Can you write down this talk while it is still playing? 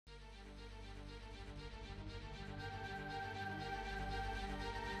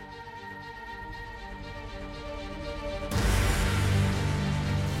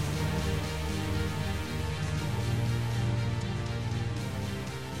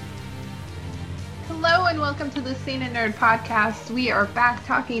Hello and welcome to the Sane and Nerd podcast. We are back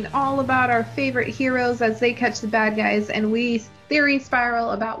talking all about our favorite heroes as they catch the bad guys and we theory spiral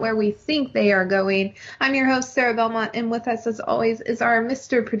about where we think they are going. I'm your host, Sarah Belmont, and with us as always is our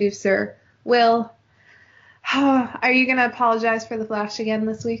Mr. Producer, Will. Are you going to apologize for the Flash again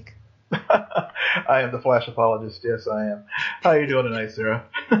this week? I am the Flash apologist. Yes, I am. How are you doing tonight, Sarah?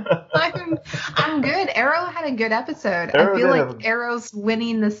 I'm good. Arrow had a good episode. I feel like Arrow's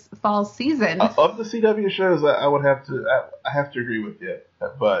winning this fall season. Of the CW shows, I would have to. I have to agree with you,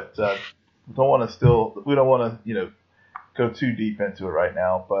 but we don't want to go too deep into it right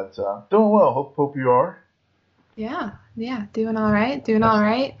now. But doing well. Hope you are. Yeah, doing all right. All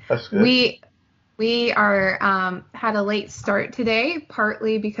right. That's good. We are had a late start today,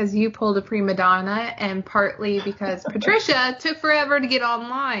 partly because you pulled a prima donna, and partly because Patricia took forever to get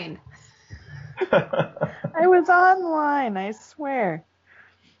online. I was online, I swear.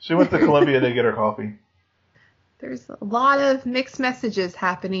 She went to Columbia to get her coffee. There's a lot of mixed messages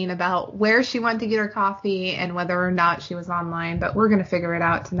happening about where she went to get her coffee and whether or not she was online, but we're going to figure it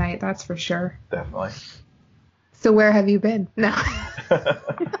out tonight, that's for sure. Definitely. So where have you been? No.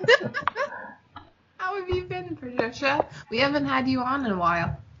 How have you been, Patricia? We haven't had you on in a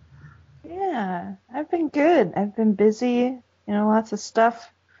while. Yeah, I've been good. I've been busy, lots of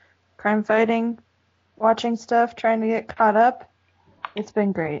stuff, crime fighting, watching stuff, trying to get caught up. It's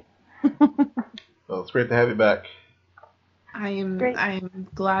been great. Well, it's great to have you back. I'm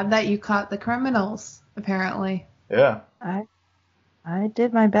glad that you caught the criminals, apparently. Yeah. I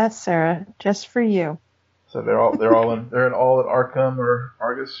did my best, Sarah, just for you. So they're all in Arkham or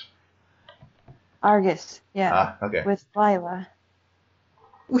Argus? Argus, yeah. Okay. With Lila.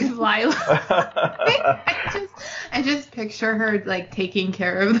 With Lila. I just picture her like taking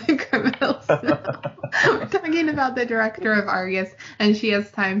care of the criminals. We're talking about the director of Argus, and she has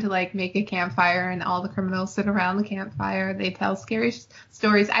time to like make a campfire, and all the criminals sit around the campfire. They tell scary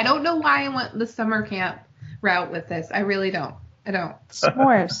stories. I don't know why I went the summer camp route with this. I really don't. I don't.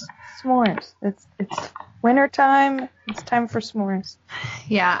 S'mores. It's winter time. It's time for s'mores.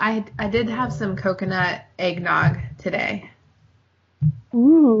 Yeah, I did have some coconut eggnog today.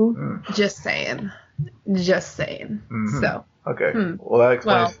 Ooh. Just saying. Mm-hmm. So. Okay. Well, that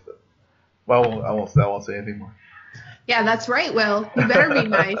explains. Well, I won't say anything more. Yeah, that's right, Will. You better be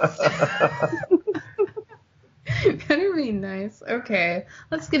nice. You better be nice. Okay,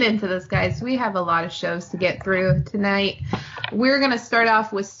 let's get into this, guys. We have a lot of shows to get through tonight. We're going to start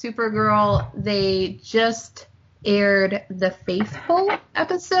off with Supergirl. They just aired the Faithful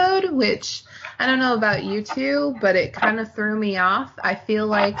episode, which I don't know about you two, but it kind of threw me off. I feel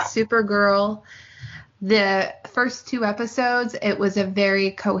like Supergirl, the first two episodes, it was a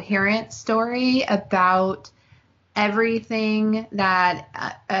very coherent story about everything that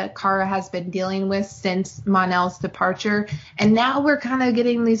Kara has been dealing with since Mon-El's departure. And now we're kind of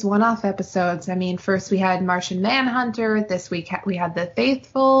getting these one-off episodes. I mean, first we had Martian Manhunter. This week we had The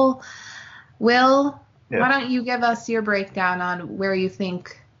Faithful. Will, Why don't you give us your breakdown on where you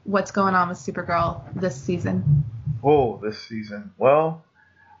think what's going on with Supergirl this season? Oh, this season. Well,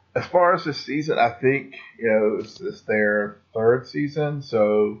 as far as this season, I think, it's their third season.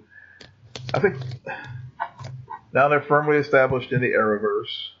 So I think now they're firmly established in the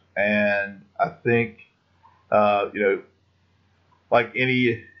Arrowverse, and I think, like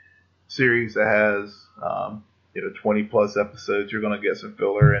any series that has, 20 plus episodes, you're going to get some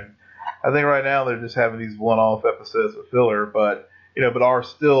filler. And I think right now they're just having these one-off episodes of filler, but are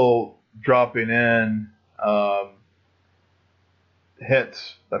still dropping in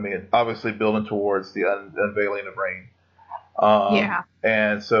hints. I mean, obviously building towards the unveiling of Reign.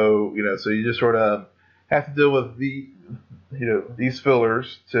 And so, so you just sort of have to deal with these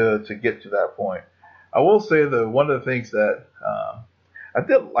fillers to get to that point. I will say though, one of the things that I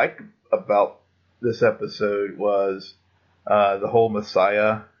did like about this episode was the whole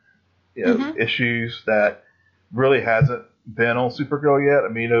Messiah, issues that really hasn't been on Supergirl yet. I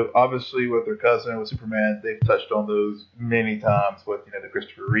mean, obviously with her cousin with Superman, they've touched on those many times with the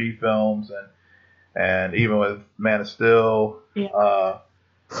Christopher Reeve films and even with Man of Steel.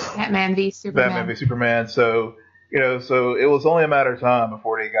 Batman v Superman. So, so it was only a matter of time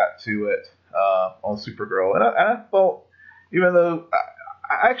before they got to it on Supergirl. And I thought, even though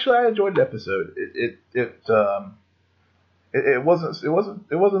I enjoyed the episode, it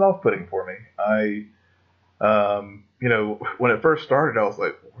wasn't off-putting for me. when it first started, I was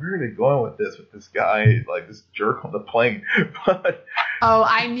like, where are they going with this guy, like this jerk on the plane? But oh,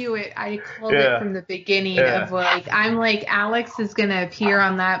 I knew it. I called it from the beginning of I'm like, Alex is going to appear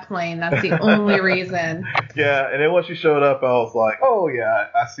on that plane. That's the only reason. Yeah, and then once she showed up, I was like, oh yeah,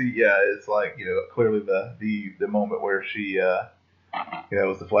 I see. Yeah, it's like, clearly the moment where she, it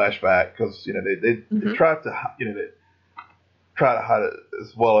was the flashback, because they tried to, they try to hide it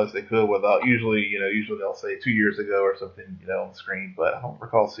as well as they could without, usually they'll say 2 years ago or something, on the screen, but I don't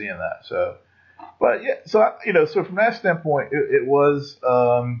recall seeing that. So, but yeah, so so from that standpoint, it was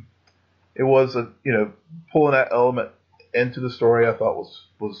pulling that element into the story, I thought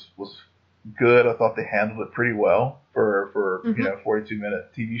was good. I thought they handled it pretty well for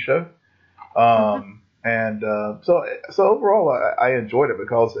 42-minute TV show. And so overall, I enjoyed it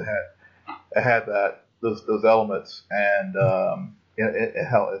because it had those elements, and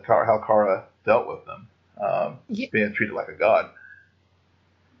how Kara dealt with them, being treated like a god.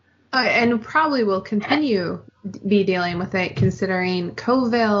 And probably will continue be dealing with it, considering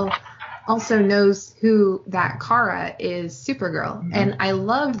Coville also knows who that Kara is, Supergirl. And I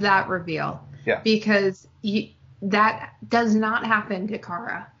loved that reveal. Yeah. Because that does not happen to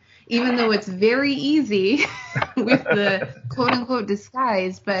Kara. Even though it's very easy with the quote-unquote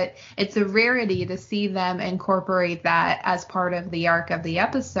disguise, but it's a rarity to see them incorporate that as part of the arc of the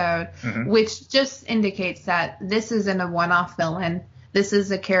episode, which just indicates that this isn't a one-off villain. This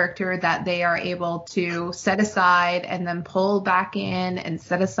is a character that they are able to set aside and then pull back in and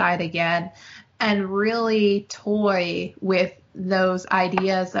set aside again, and really toy with those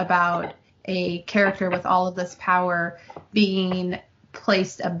ideas about a character with all of this power being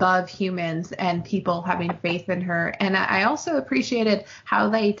placed above humans and people having faith in her. And I also appreciated how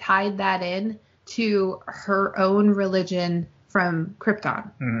they tied that in to her own religion from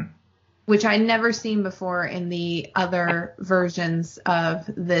Krypton, which I'd never seen before in the other versions of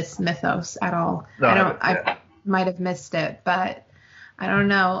this mythos at all. No, I might have missed it, but I don't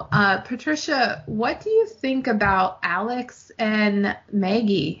know. Patricia, what do you think about Alex and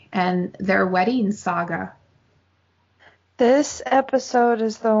Maggie and their wedding saga? This episode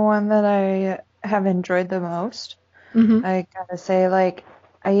is the one that I have enjoyed the most. I gotta say,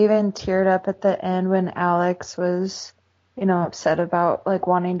 I even teared up at the end when Alex was, upset about,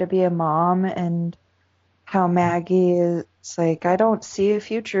 wanting to be a mom, and how Maggie is like, I don't see a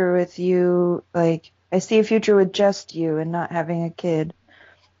future with you. I see a future with just you and not having a kid.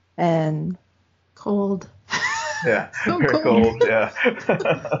 And cold. Yeah, so very cold. Yeah.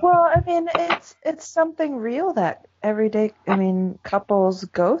 Well, I mean, it's something real that everyday, couples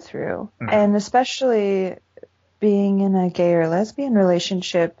go through, and especially being in a gay or lesbian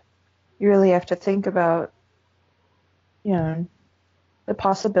relationship, you really have to think about, the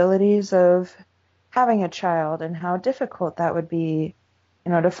possibilities of having a child and how difficult that would be,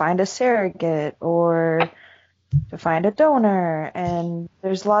 to find a surrogate or to find a donor. And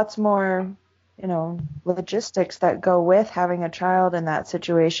there's lots more, logistics that go with having a child in that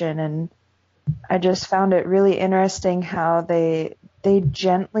situation. And I just found it really interesting how they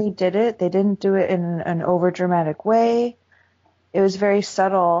gently did it. They didn't do it in an overdramatic way. It was very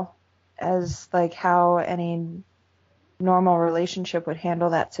subtle, as how any normal relationship would handle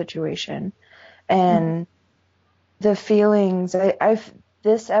that situation. And the feelings,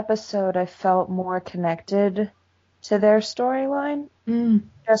 this episode, I felt more connected to their storyline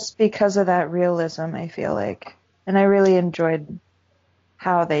just because of that realism, I feel like. And I really enjoyed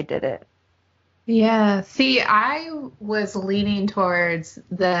how they did it. Yeah, see, I was leaning towards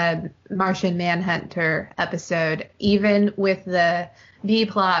the Martian Manhunter episode, even with the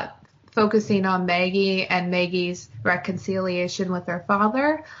B-plot focusing on Maggie and Maggie's reconciliation with her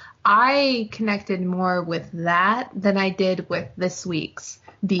father. I connected more with that than I did with this week's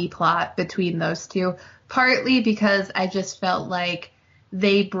B-plot between those two, partly because I just felt like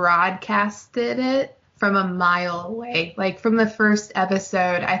they broadcasted it from a mile away. From the first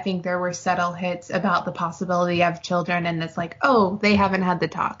episode, I think there were subtle hits about the possibility of children, and it's like, oh, they haven't had the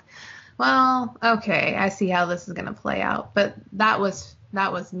talk. Well, okay, I see how this is going to play out, but that was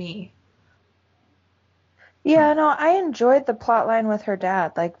me. Yeah, no, I enjoyed the plot line with her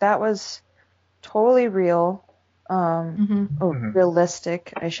dad. That was totally real.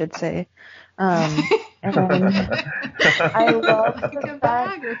 Realistic, I should say. And I love the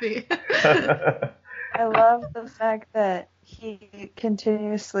fact, I love the fact that he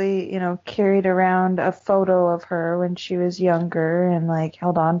continuously, carried around a photo of her when she was younger and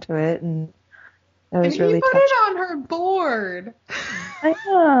held on to it, and that was really touching. He put it on her board. I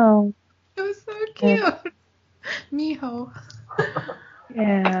know. It was so cute. Yeah. Miho.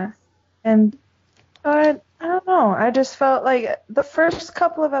 Yeah. And but I don't know. I just felt like the first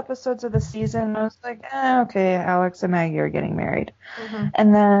couple of episodes of the season, I was like, okay, Alex and Maggie are getting married. Mm-hmm.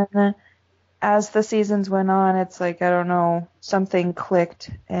 And then as the seasons went on, it's like, I don't know, something clicked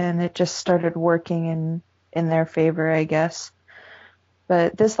and it just started working in their favor, I guess.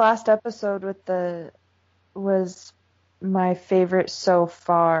 But this last episode was my favorite so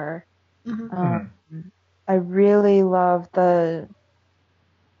far. Mm-hmm. I really love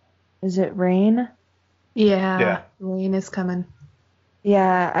is it Rain? Yeah. Rain is coming.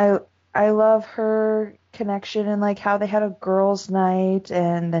 Yeah, I love her connection and like how they had a girls' night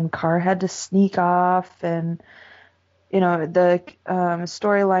and then Carr had to sneak off and the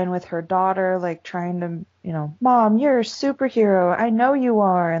storyline with her daughter like trying to Mom, you're a superhero, I know you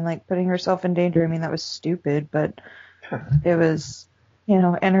are, and like putting herself in danger. I mean, that was stupid, but it was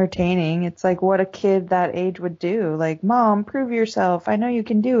entertaining. It's like what a kid that age would do, like, Mom, prove yourself, I know you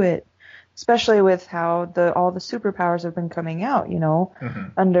can do it. Especially with how all the superpowers have been coming out,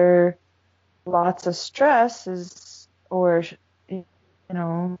 under lots of stress or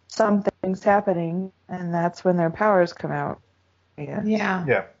something's happening, and that's when their powers come out. Yeah.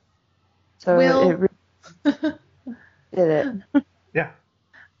 Yeah. So it really did it. Yeah.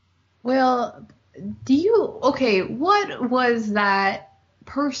 Well, what was that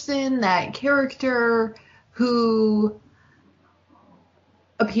person, that character who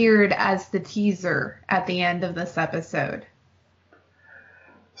appeared as the teaser at the end of this episode?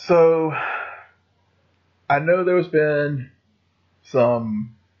 So, I know there's been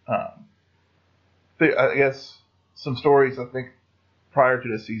some, I guess, some stories, I think, prior to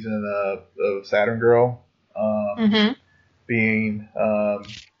the season of Saturn Girl being on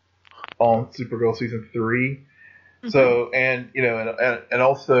Supergirl season 3. Mm-hmm. So, and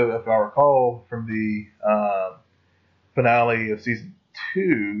also, if I recall from the finale of season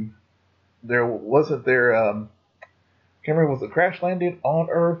 2, can't remember, was it crash landing on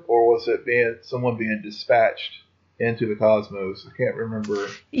Earth or was it someone being dispatched into the cosmos? I can't remember.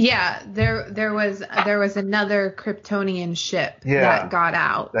 Yeah, there was another Kryptonian ship that got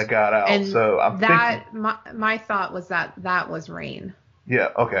out. And so I'm thinking my thought was that was Rain. Yeah.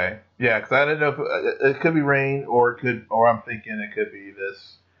 Okay. Yeah, because I didn't know if it could be Rain or I'm thinking it could be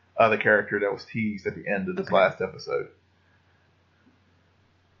this other character that was teased at the end of this last episode.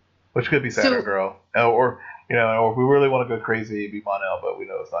 Which could be Saturn Girl, or if we really want to go crazy, it'd be Mon-El, but we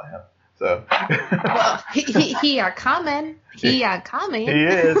know it's not him. So, well, he are coming. He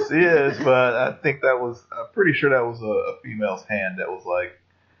is, but I think I'm pretty sure that was a female's hand that was like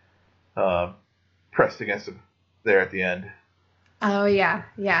pressed against him there at the end. Oh yeah.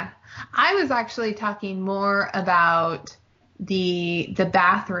 I was actually talking more about the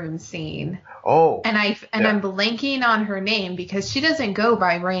bathroom scene. Oh. And I'm blanking on her name because she doesn't go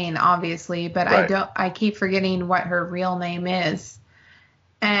by Rain, obviously, but right. I keep forgetting what her real name is.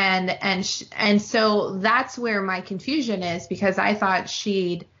 And so that's where my confusion is, because I thought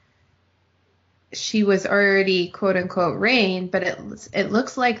she was already quote unquote Rain, but it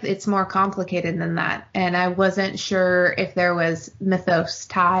looks like it's more complicated than that. And I wasn't sure if there was mythos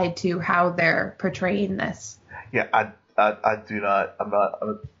tied to how they're portraying this. Yeah, I do not.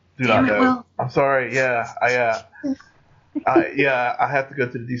 Do not know. Will. I'm sorry. Yeah, I have to go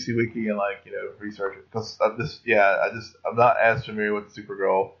to the DC Wiki and research it because I'm not as familiar with the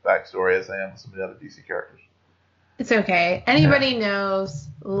Supergirl backstory as I am with some of the other DC characters. It's okay. Anybody knows,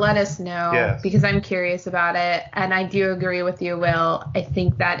 let us know, because I'm curious about it. And I do agree with you, Will. I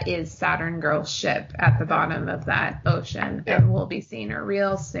think that is Saturn Girl's ship at the bottom of that ocean, and we'll be seeing her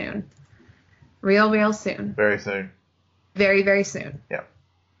real soon. Real soon. Very soon. Very, very soon. Yeah.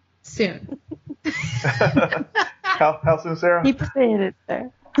 Soon. How soon, Sarah? Keep saying it,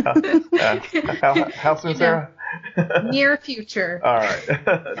 Sarah. How soon, Sarah? Near future. All right.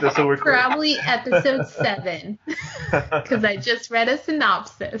 Just so we're clear. Probably episode 7, because I just read a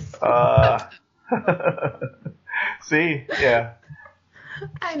synopsis. See, yeah.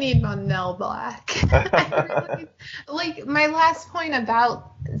 I need Mon-El Black. Really, my last point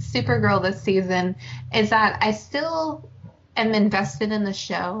about Supergirl this season is that I still am invested in the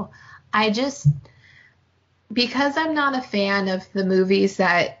show. Because I'm not a fan of the movies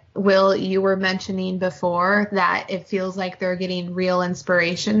that, Will, you were mentioning before, that it feels like they're getting real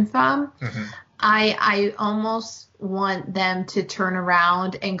inspiration from. Mm-hmm. I almost want them to turn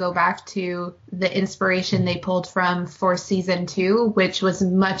around and go back to the inspiration they pulled from for season 2, which was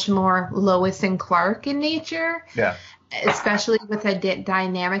much more Lois and Clark in nature. Yeah. Especially with a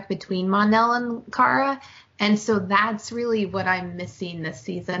dynamic between Mon-El and Kara. And so that's really what I'm missing this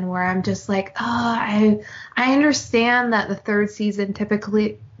season, where I'm just like, I understand that the third season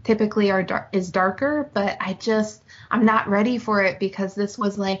typically typically is darker, but I'm not ready for it because this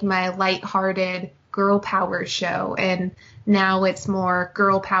was like my lighthearted girl power show, and now it's more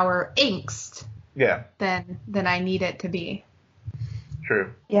girl power angst. Yeah. Than I need it to be.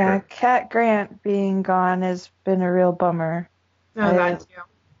 True. Yeah, True. Cat Grant being gone has been a real bummer. Oh, that too.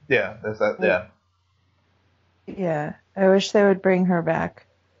 Yeah, there's that. Yeah. Yeah, I wish they would bring her back.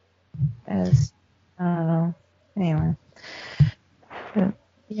 I don't know. Anyway.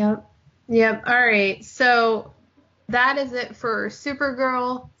 Yep. All right. So that is it for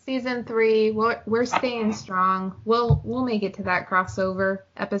Supergirl season 3. We're staying strong. We'll make it to that crossover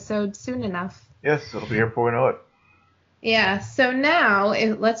episode soon enough. Yes, it'll be here before we know it. Yeah. So now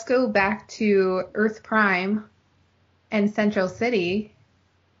let's go back to Earth Prime and Central City,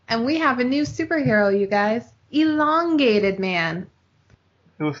 and we have a new superhero, you guys. Elongated Man.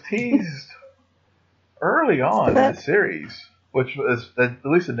 It was teased early on in the series, which was at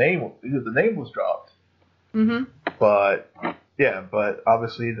least the name was dropped. Mm-hmm. But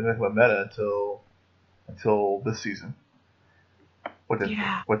obviously it didn't become meta until this season. With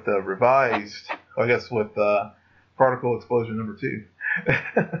the revised, I guess with Particle Explosion number 2.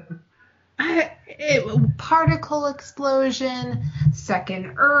 Particle Explosion,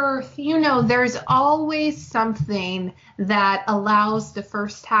 Second Earth, there's always something that allows the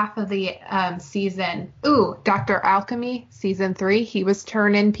first half of the season. Ooh, Dr. Alchemy, season 3, he was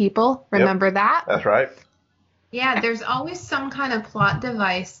turning people. Remember that? That's right. Yeah, there's always some kind of plot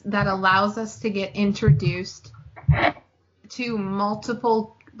device that allows us to get introduced to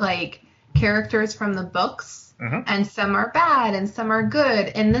multiple, characters from the books. Mm-hmm. And some are bad and some are good.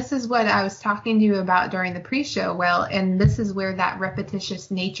 And this is what I was talking to you about during the pre-show, Will. And this is where that repetitious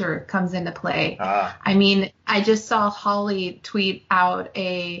nature comes into play. I mean, I just saw Holly tweet out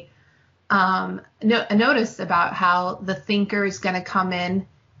a notice about how the Thinker is going to come in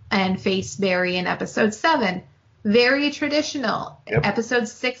and face Barry in episode 7. Very traditional. Yep.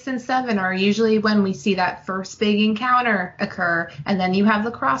 Episodes 6 and 7 are usually when we see that first big encounter occur, and then you have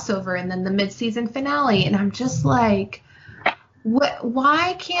the crossover, and then the mid-season finale. And I'm just like, what?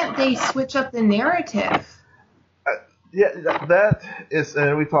 Why can't they switch up the narrative? That is,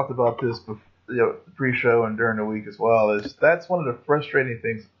 and we talked about this before, pre-show and during the week as well. That's one of the frustrating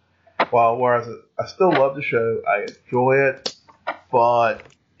things. Whereas I still love the show, I enjoy it, but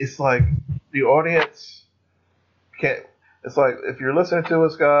it's like the audience. It's like if you're listening to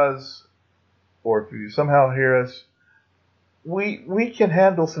us, guys, or if you somehow hear us, we can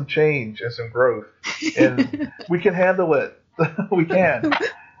handle some change and some growth, and we can handle it. We can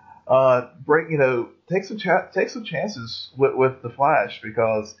take some chances with the Flash,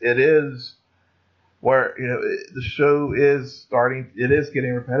 because it is where the show is starting. It is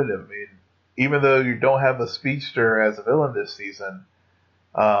getting repetitive. I mean, even though you don't have a speedster as a villain this season,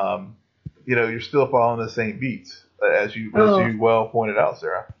 you're still following the same beats. As you well pointed out,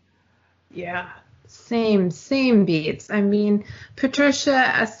 Sarah. Yeah, same beats. I mean, Patricia,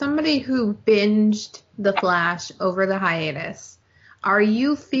 as somebody who binged The Flash over the hiatus, are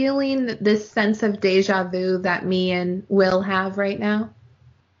you feeling this sense of deja vu that me and Will have right now?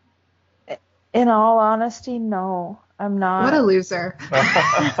 In all honesty, no, I'm not. What a loser.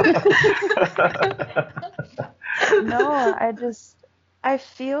 No, I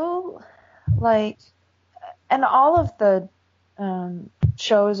feel like, and all of the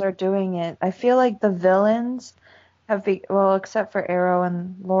shows are doing it. I feel like the villains have except for Arrow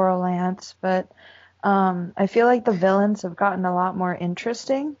and Laurel Lance, but I feel like the villains have gotten a lot more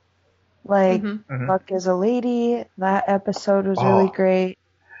interesting. Like, Buck is a Lady, that episode was really great.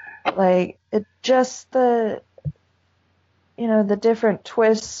 Like, it just the different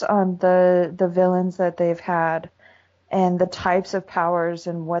twists on the villains that they've had, and the types of powers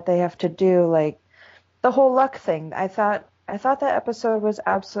and what they have to do, like the whole luck thing. I thought that episode was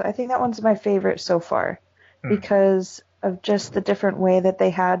I think that one's my favorite so far, because of just the different way that they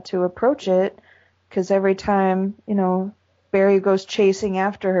had to approach it. Because every time, Barry goes chasing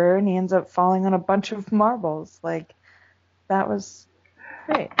after her and he ends up falling on a bunch of marbles. Like, that was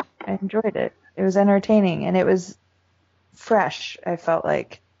great. I enjoyed it. It was entertaining and it was fresh, I felt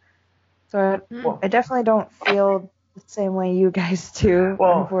like. So I definitely don't feel the same way you guys do,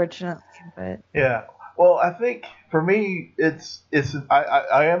 unfortunately. But yeah. Well, I think for me,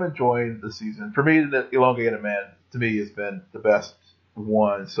 I am enjoying the season. For me, the Elongated Man to me has been the best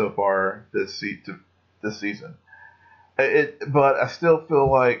one so far this season. But I still feel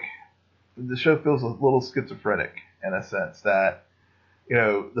like the show feels a little schizophrenic in a sense that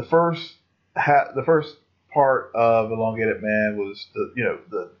the first part of Elongated Man was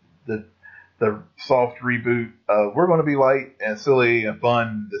the the soft reboot of we're going to be light and silly and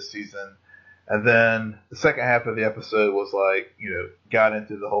fun this season. And then the second half of the episode was like, got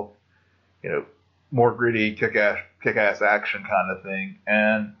into the whole, more gritty, kick-ass action kind of thing.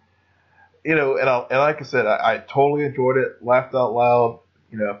 And, and like I said, I totally enjoyed it, laughed out loud.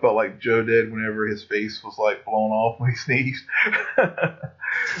 I felt like Joe did whenever his face was like blown off when he sneezed.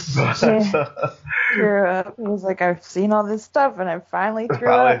 Threw up. He was like, I've seen all this stuff and I finally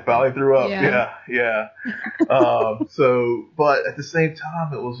threw up. Finally threw up. Yeah. But at the same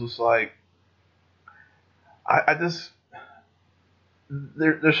time, it was just like, I just,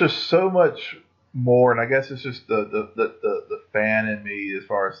 there's just so much more, and I guess it's just the fan in me as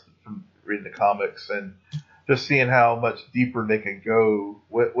far as from reading the comics and just seeing how much deeper they can go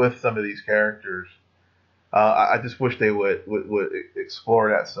with some of these characters. I just wish they would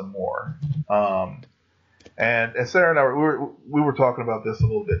explore that some more. And Sarah and I we were talking about this a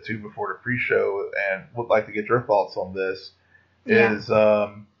little bit too before the pre-show, and would like to get your thoughts on this. Yeah. Is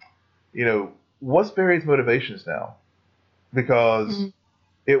what's Barry's motivations now? Because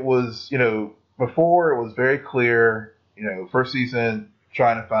it was before it was very clear. First season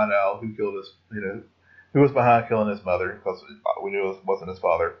trying to find out who killed his who was behind killing his mother, because we knew it wasn't his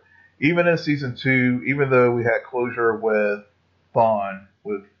father. Even in season 2, even though we had closure with Vaughn,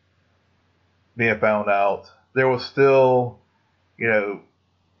 with being found out, there was still,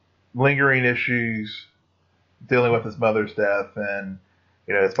 lingering issues dealing with his mother's death and,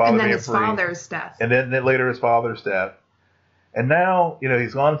 his father being free. And then his father's death. And then later his father's death. And now,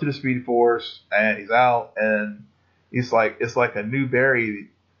 he's gone into the Speed Force and he's out, and it's like a new Barry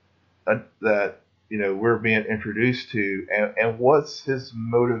that we're being introduced to, and what's his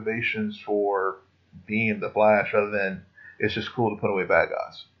motivations for being the Flash other than it's just cool to put away bad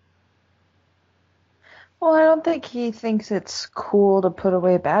guys? Well, I don't think he thinks it's cool to put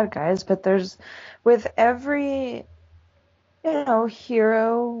away bad guys, but with every,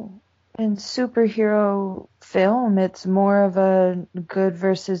 hero and superhero film, it's more of a good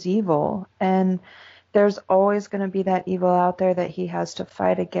versus evil, and there's always going to be that evil out there that he has to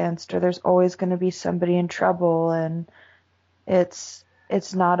fight against, or there's always going to be somebody in trouble, and it's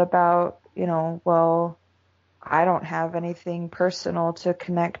not about, well, I don't have anything personal to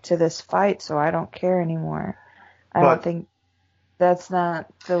connect to this fight, so I don't care anymore. I don't think that's not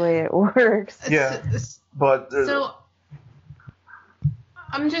the way it works. Yeah, but... So,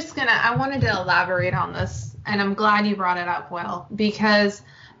 I wanted to elaborate on this, and I'm glad you brought it up, Will, because...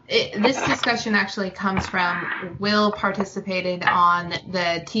 this discussion actually comes from Will participated on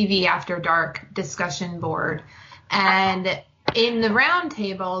the TV After Dark discussion board. And in the round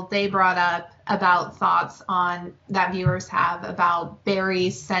table, they brought up about thoughts on that viewers have about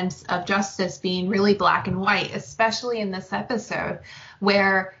Barry's sense of justice being really black and white, especially in this episode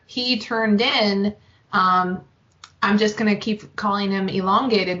where he turned in, I'm just going to keep calling him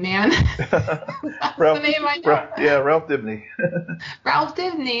Elongated Man. That's Ralph, the name I know. Ralph Dibny. Ralph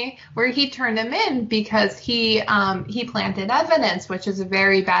Dibny, where he turned him in because he planted evidence, which is a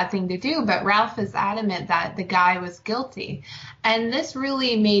very bad thing to do. But Ralph is adamant that the guy was guilty. And this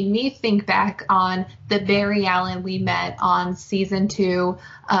really made me think back on the Barry Allen we met on season 2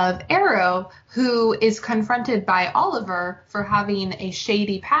 of Arrow, who is confronted by Oliver for having a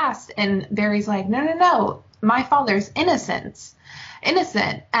shady past. And Barry's like, no. My father's innocent,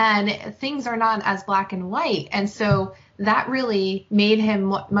 and things are not as black and white. And so that really made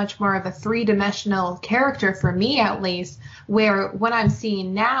him much more of a three-dimensional character for me, at least, where what I'm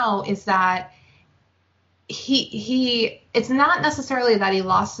seeing now is that it's not necessarily that he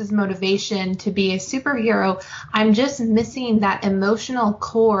lost his motivation to be a superhero. I'm just missing that emotional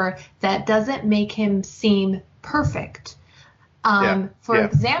core that doesn't make him seem perfect. For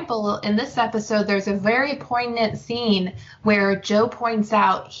example, in this episode, there's a very poignant scene where Joe points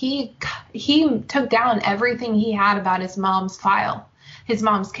out he took down everything he had about his mom's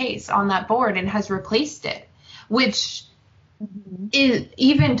case on that board and has replaced it, which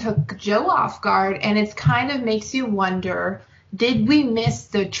even took Joe off guard. And it kind of makes you wonder, did we miss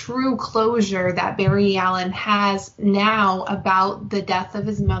the true closure that Barry Allen has now about the death of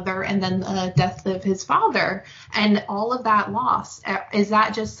his mother and then the death of his father and all of that loss? Is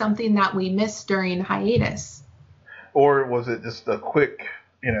that just something that we missed during hiatus? Or was it just a quick,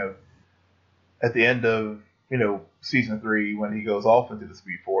 at the end of, season 3 when he goes off into the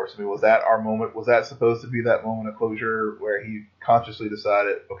Speed Force? I mean, was that our moment? Was that supposed to be that moment of closure where he consciously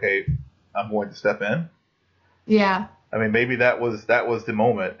decided, okay, I'm going to step in? Yeah. I mean, maybe that was the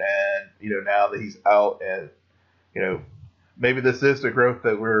moment, and now that he's out, and maybe this is the growth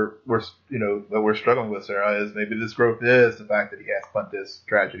that we're struggling with, Sarah. Is maybe this growth is the fact that he has put this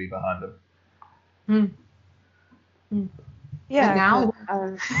tragedy behind him. Hmm. Hmm. Yeah. Now,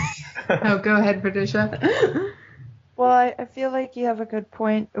 oh, go ahead, Patricia. Well, I feel like you have a good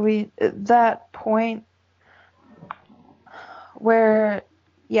point. That point where,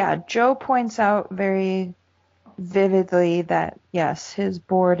 yeah, Joe points out very vividly that yes, his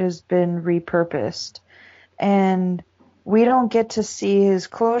board has been repurposed, and we don't get to see his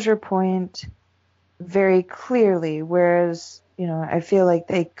closure point very clearly. Whereas, I feel like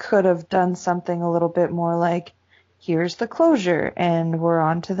they could have done something a little bit more like, here's the closure, and we're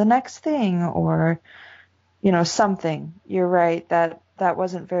on to the next thing, or something. You're right that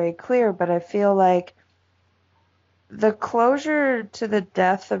wasn't very clear, but I feel like the closure to the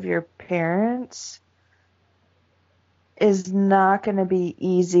death of your parents is not going to be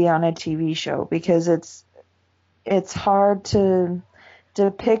easy on a TV show, because it's hard to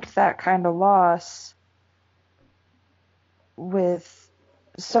depict that kind of loss with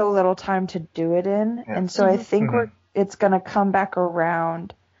so little time to do it in. Yeah. And so I think it's going to come back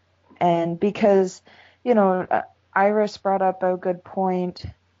around. And because, Iris brought up a good point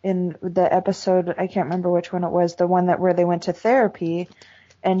in the episode, I can't remember which one it was, the one where they went to therapy,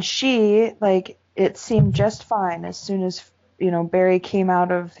 and she, like, it seemed just fine as soon as, Barry came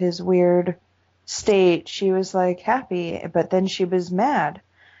out of his weird state. She was, like, happy, but then she was mad,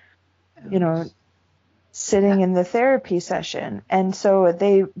 sitting in the therapy session. And so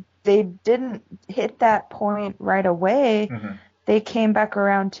they didn't hit that point right away. Mm-hmm. They came back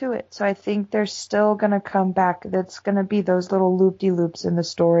around to it. So I think they're still going to come back. That's going to be those little loop-de-loops in the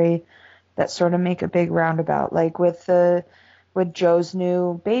story that sort of make a big roundabout. Like with Joe's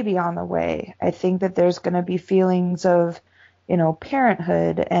new baby on the way, I think that there's going to be feelings of,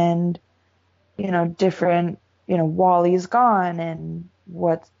 parenthood and, different, Wally's gone and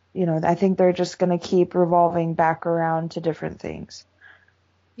what, I think they're just going to keep revolving back around to different things.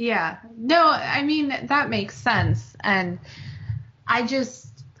 Yeah. No, I mean, that makes sense. And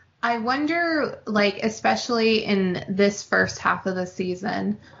I wonder, like, especially in this first half of the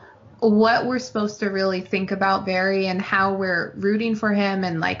season, what we're supposed to really think about Barry and how we're rooting for him,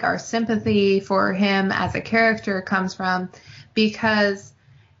 and like our sympathy for him as a character comes from, because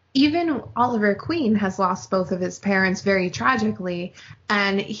even Oliver Queen has lost both of his parents very tragically,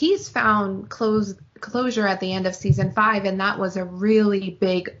 and he's found closure at the end of season 5, and that was a really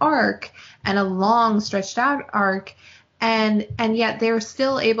big arc and a long stretched out arc. And yet they're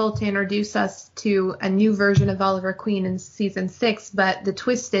still able to introduce us to a new version of Oliver Queen in season 6. But the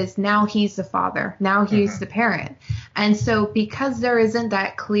twist is now he's the father. Now he's the parent. And so because there isn't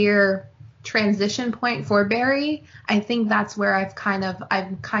that clear transition point for Barry, I think that's where I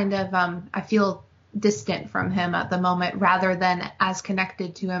feel distant from him at the moment, rather than as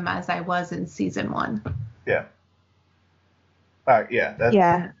connected to him as I was in season 1. Yeah. All right.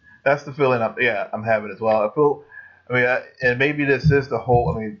 Yeah. That's the feeling I'm having as well. And maybe this is the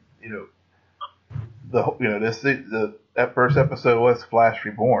whole. That first episode was Flash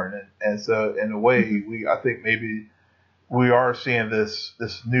Reborn, and so in a way, I think maybe we are seeing this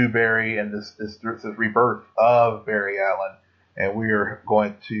new Barry and this rebirth of Barry Allen, and we are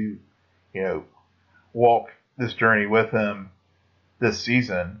going to, walk this journey with him this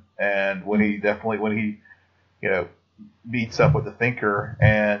season. And when he meets up with the Thinker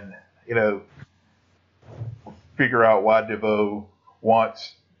and figure out why DeVoe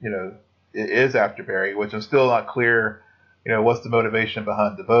wants, is after Barry, which I'm still not clear, what's the motivation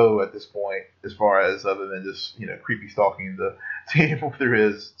behind DeVoe at this point, as far as other than just, creepy stalking the team through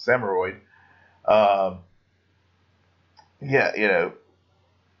his Samuroid. Well,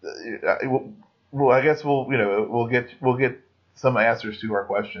 I guess we'll get some answers to our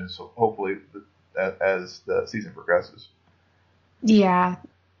questions, so hopefully as the season progresses. Yeah.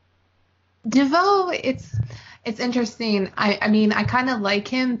 DeVoe, it's interesting. I mean, I kind of like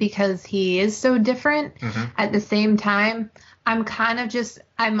him because he is so different. At the same time, I'm kind of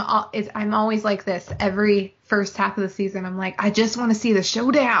I'm always like this. Every first half of the season, I'm like, I just want to see the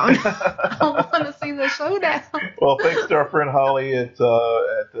showdown. I want to see the showdown. Well, thanks to our friend Holly at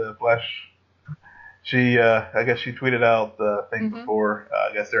the Flash. She, I guess she tweeted out the thing before.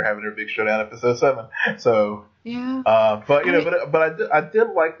 I guess they're having their big showdown episode 7. So yeah. But I did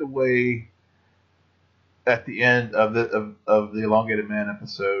like the way at the end of the Elongated Man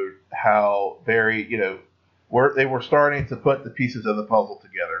episode how very they were starting to put the pieces of the puzzle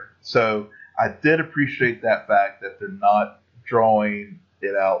together. So I did appreciate that fact that they're not drawing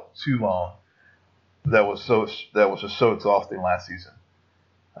it out too long. That was just so exhausting last season.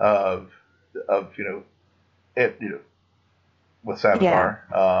 With Savitar.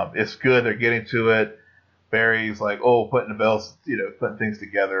 Yeah. It's good they're getting to it. Barry's like, putting things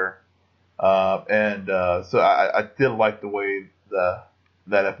together. So I did like the way the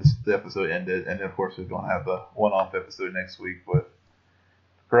episode ended, and then of course we're going to have the one-off episode next week with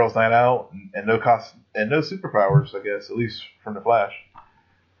Girls' Night Out and no superpowers, I guess, at least from the Flash.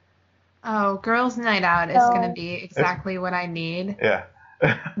 Oh, Girls' Night Out is going to be exactly what I need. Yeah.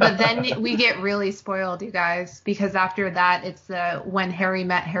 But then we get really spoiled, you guys, because after that it's the When Harry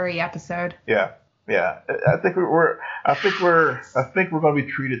Met Harry episode. Yeah. I think we're going to be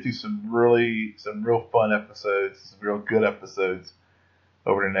treated to some real fun episodes, some real good episodes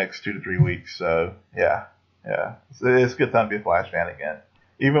over the next 2 to 3 weeks. So yeah, it's a good time to be a Flash fan again,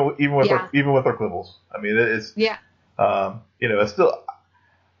 even with our quibbles. I mean, it's it's still,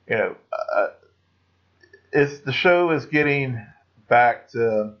 it's the show is getting back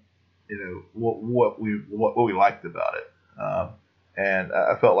to what we liked about it, and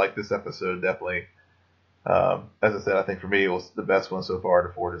I felt like this episode definitely, as I said, I think for me it was the best one so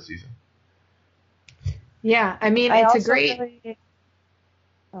far for this season. Yeah, I mean it's a great.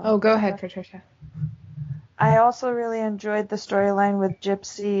 Go ahead, Patricia. I also really enjoyed the storyline with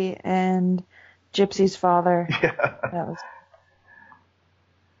Gypsy and Gypsy's father. Yeah. That was.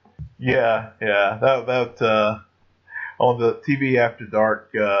 Yeah. That on the TV After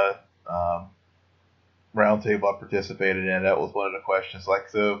Dark roundtable I participated in, that was one of the questions. Like,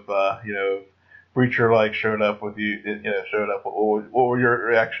 so if Preacher like showed up with you, what would your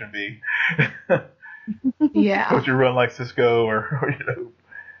reaction be? Yeah. Would you run like Cisco or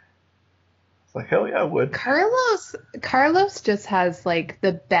It's like, hell yeah, I would. Carlos just has like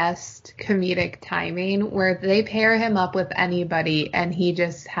the best comedic timing where they pair him up with anybody and he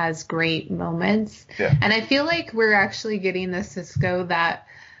just has great moments. Yeah. And I feel like we're actually getting the Cisco that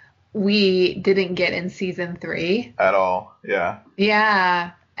we didn't get in season 3. At all. Yeah.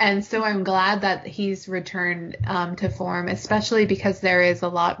 Yeah. And so I'm glad that he's returned to form, especially because there is a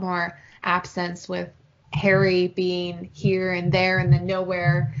lot more absence with Harry being here and there and then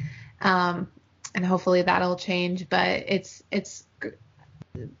nowhere. And hopefully that'll change, but it's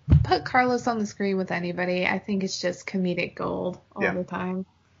put Carlos on the screen with anybody. I think it's just comedic gold all the time.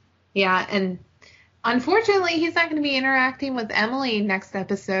 Yeah, and unfortunately he's not going to be interacting with Emily next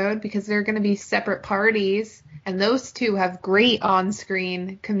episode because they're going to be separate parties, and those two have great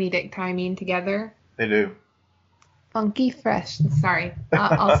on-screen comedic timing together. They do. Funky fresh. Sorry,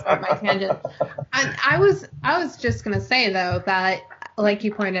 I'll start my tangent. I was just going to say though that, like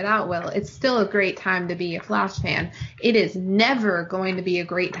you pointed out, Will, it's still a great time to be a Flash fan. It is never going to be a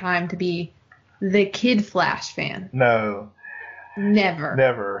great time to be the kid Flash fan. No.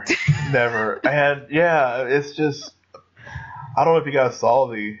 Never. And yeah, it's just, I don't know if you guys saw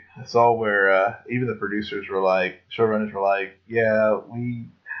where even the producers were like, showrunners were like,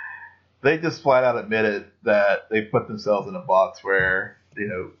 they just flat out admitted that they put themselves in a box where,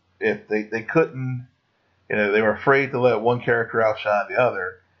 if they couldn't, they were afraid to let one character outshine the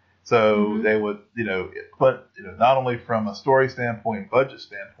other. So they would, put, not only from a story standpoint, budget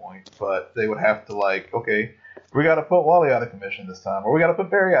standpoint, but they would have to okay, we got to put Wally out of commission this time, or we got to put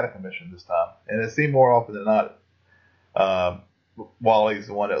Barry out of commission this time. And it seemed more often than not, Wally's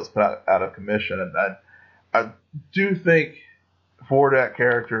the one that was put out of commission. And I do think for that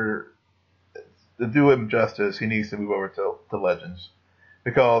character, to do him justice, he needs to move over to Legends,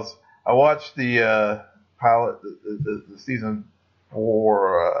 because I watched the pilot, the season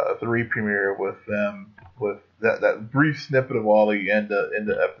 3 premiere with them, with that brief snippet of Wally in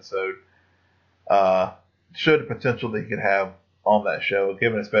the episode, showed the potential that he could have on that show,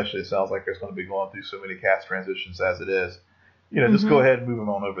 given especially it sounds like there's going to be going through so many cast transitions as it is. Just go ahead and move him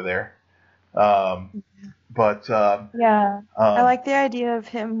on over there. I like the idea of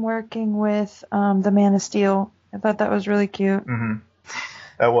him working with the Man of Steel. I thought that was really cute. Mm-hmm.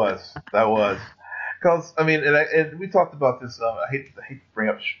 That was. Because and we talked about this. I hate to bring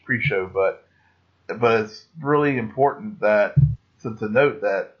up pre-show, but it's really important that to note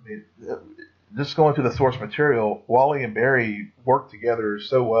that just going to the source material, Wally and Barry worked together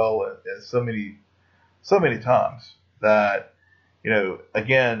so well and so many times that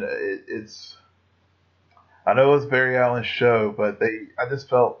again it's. I know it was Barry Allen's show, but I just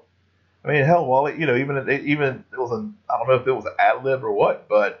felt. Hell, Wally. Even it was I don't know if it was an ad lib or what,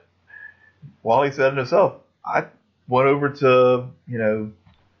 but Wally said it himself. I went over to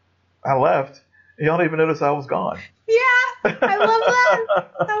I left, and y'all didn't even notice I was gone. Yeah, I love that.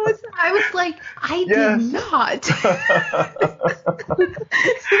 I was like, I did not.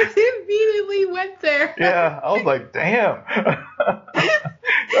 He immediately went there. Yeah, I was like, damn.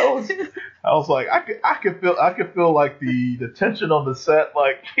 I was like, I could feel like the tension on the set,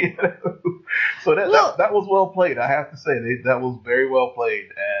 So that was well played. I have to say that was very well played,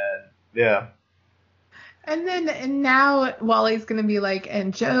 Yeah. And now Wally's going to be like,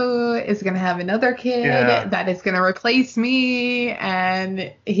 and Joe is going to have another kid that is going to replace me.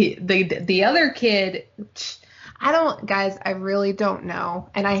 And the other kid, guys, I really don't know.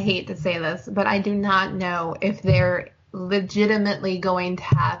 And I hate to say this, but I do not know if they're legitimately going to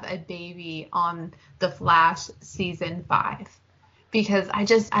have a baby on The Flash season 5. Because I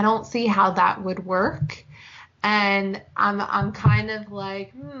don't see how that would work. And I'm kind of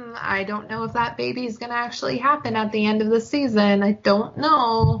like, I don't know if that baby's going to actually happen at the end of the season. I don't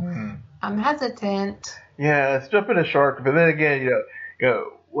know. I'm hesitant. Yeah, it's jumping the shark. But then again, you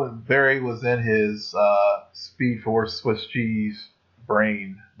know, when Barry was in his Speed Force Swiss cheese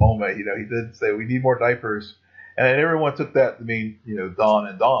brain moment, he did say we need more diapers, and everyone took that to mean Dawn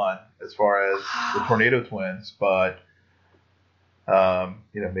and Dawn as far as the Tornado Twins. But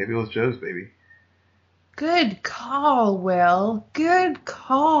maybe it was Joe's baby. Good call, Will. Good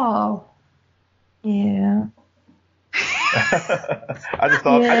call. Yeah. I just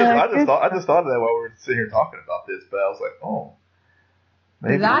thought of that while we were sitting here talking about this, but I was like, oh,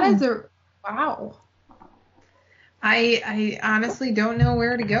 maybe. That is wow. I honestly don't know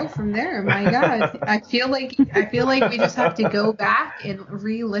where to go from there. My God, I feel like we just have to go back and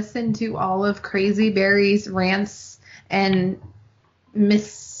re-listen to all of Crazy Barry's rants and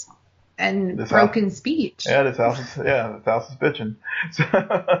broken speech. Yeah, this house is bitching.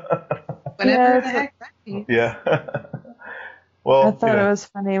 Whatever the heck that means. Yeah. Well, I thought it was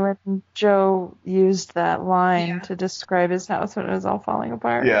funny when Joe used that line to describe his house when it was all falling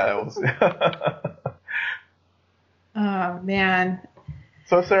apart. Yeah, it was. Oh man.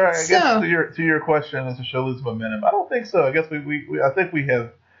 So Sarah, I guess to your question, does the show lose momentum? I don't think so. I guess I think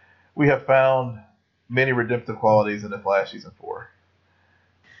we have found many redemptive qualities in the Flash season 4.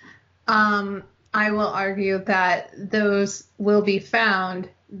 I will argue that those will be found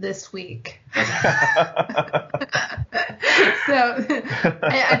this week. So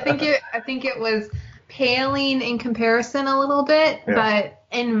I think it was paling in comparison a little bit, but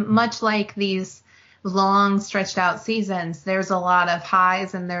in much like these long stretched out seasons, there's a lot of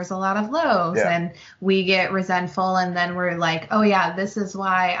highs and there's a lot of lows, and we get resentful, and then we're like, oh yeah, this is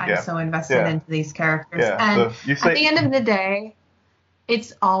why I'm so invested into these characters. And at the end of the day,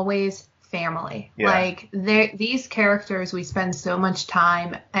 it's always family. Like these characters, we spend so much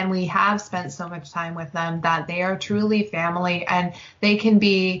time, and we have spent so much time with them, that they are truly family, and they can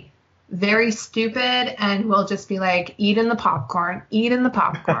be very stupid, and we'll just be like, eating the popcorn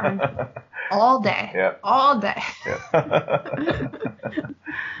all day.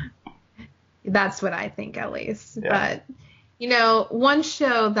 That's what I think, at least. But one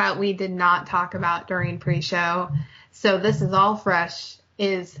show that we did not talk about during pre-show, so this is all fresh,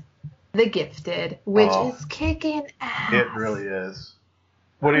 is The Gifted, which is kicking ass. It really is.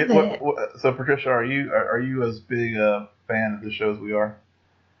 So Patricia, are you as big a fan of the show as we are?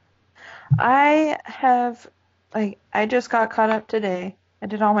 I just got caught up today. I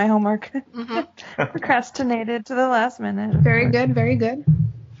did all my homework. Procrastinated to the last minute. Very good, very good.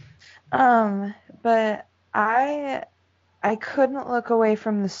 But I couldn't look away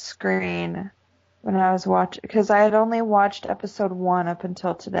from the screen when I was watching, because I had only watched episode 1 up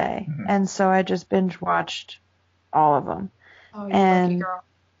until today, and so I just binge watched all of them. Oh, you lucky girl.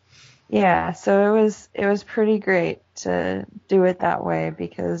 Yeah, so it was pretty great to do it that way,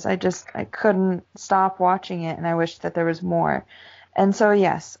 because I couldn't stop watching it, and I wish that there was more. And so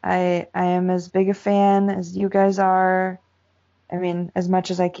yes, I am as big a fan as you guys are. I mean, as much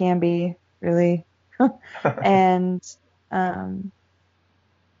as I can be, really. And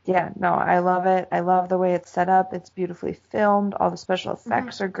I love it. I love the way it's set up. It's beautifully filmed. All the special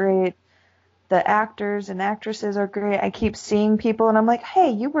effects are great. The actors and actresses are great. I keep seeing people, and I'm like,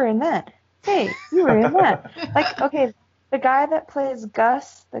 hey, you were in that. Hey, you were in that. Like, okay, the guy that plays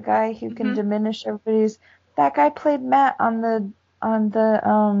Gus, the guy who can diminish everybody's, that guy played Matt on the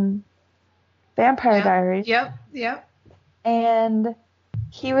Vampire Diaries. Yep. And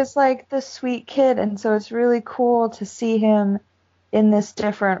he was like the sweet kid, and so it's really cool to see him in this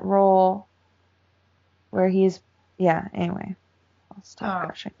different role where he's, anyway. I'll stop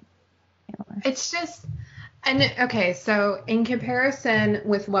gushing. Anyway. It's just, so in comparison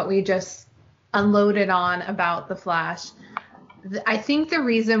with what we just unloaded on about The Flash, I think the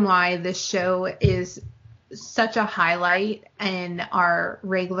reason why this show is such a highlight in our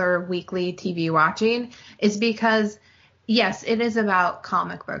regular weekly TV watching is because, yes, it is about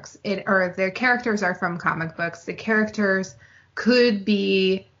comic books. Their characters are from comic books. The characters could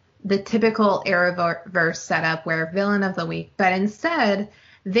be the typical Arrowverse setup where villain of the week, but instead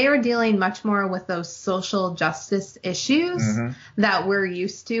they're dealing much more with those social justice issues that we're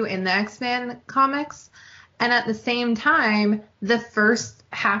used to in the X-Men comics. And at the same time, the first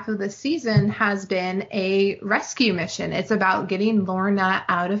half of the season has been a rescue mission. It's about getting Lorna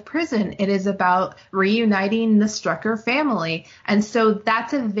out of prison. It is about reuniting the Strucker family. And so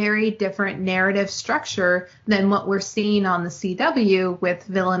that's a very different narrative structure than what we're seeing on the CW with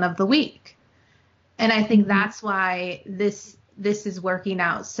Villain of the Week. And I think that's why this is working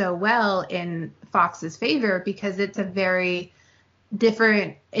out so well in Fox's favor, because it's a very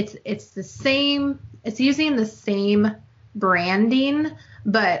different, it's the same, it's using the same branding,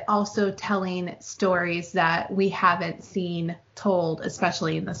 but also telling stories that we haven't seen told,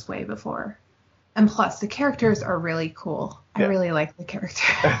 especially in this way before. And plus, the characters are really cool. Yeah. I really like the character.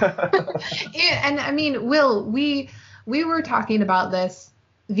 and I mean, Will, we were talking about this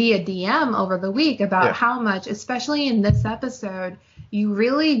via DM over the week about how much, especially in this episode, you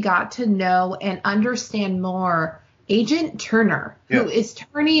really got to know and understand more Agent Turner, who is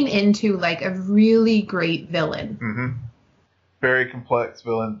turning into like a really great villain. Very complex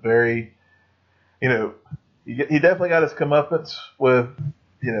villain. Very, he definitely got his comeuppance with,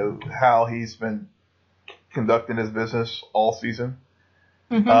 how he's been conducting his business all season.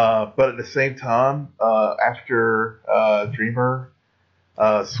 But at the same time, after Dreamer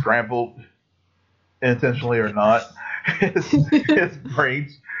scrambled, intentionally or not, his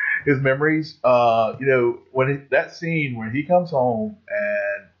brains, his memories, when that scene when he comes home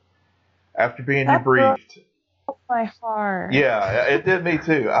and after being debriefed, my heart. Yeah, it did me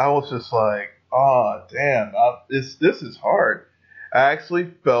too. I was just like, oh damn, this is hard. I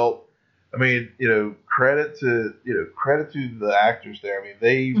actually felt, credit to the actors there. I mean,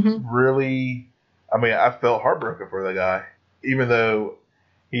 they really, I felt heartbroken for the guy, even though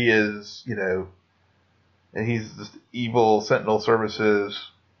he is, and he's this evil Sentinel Services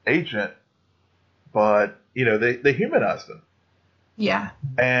agent, but they humanized him. Yeah.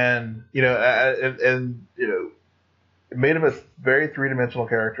 And it made him a very three-dimensional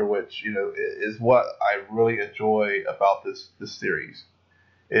character, which is what I really enjoy about this series.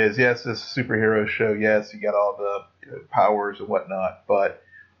 Is yes, this superhero show. Yes, you got all the powers and whatnot, but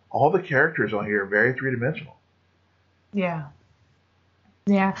all the characters on here are very three-dimensional. Yeah.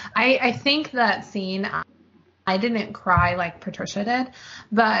 Yeah. I think that scene, I didn't cry like Patricia did,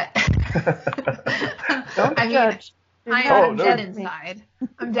 but Don't judge. I'm dead inside.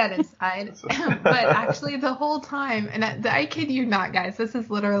 I'm dead inside. But actually the whole time, and I kid you not, guys, this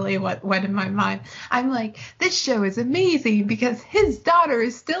is literally what went in my mind. I'm like, this show is amazing because his daughter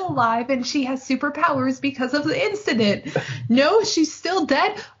is still alive and she has superpowers because of the incident. No, she's still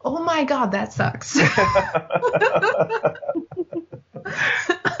dead? Oh my God, that sucks.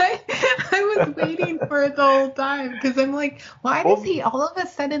 I was waiting for it the whole time because I'm like, why does he all of a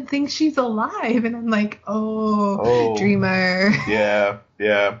sudden think she's alive? And I'm like, oh. Dreamer. Yeah.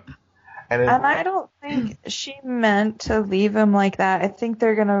 And I don't think she meant to leave him like that. I think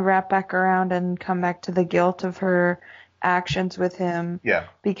they're going to wrap back around and come back to the guilt of her actions with him. Yeah.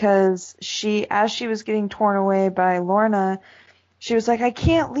 Because as she was getting torn away by Lorna, she was like, I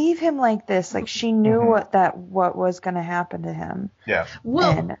can't leave him like this. Like, she knew what was going to happen to him. Yeah.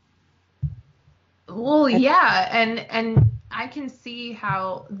 And I can see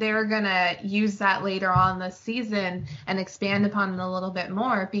how they're going to use that later on this season and expand upon it a little bit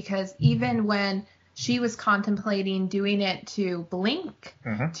more, because even when she was contemplating doing it to Blink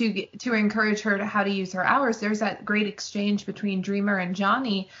to encourage her to how to use her hours, there's that great exchange between Dreamer and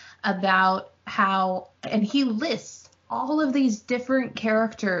Johnny about how, and he lists all of these different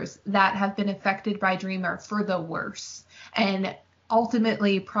characters that have been affected by Dreamer for the worse and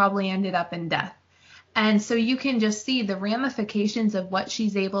ultimately probably ended up in death. And so you can just see the ramifications of what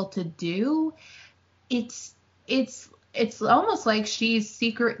she's able to do. It's almost like she's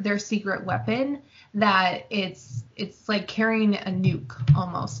their secret weapon, that it's like carrying a nuke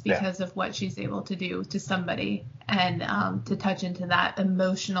almost because of what she's able to do to somebody and to touch into that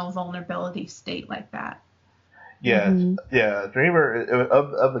emotional vulnerability state like that. Yeah, yeah. Dreamer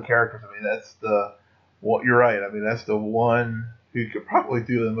of the characters. I mean, that's you're right. I mean, that's the one who could probably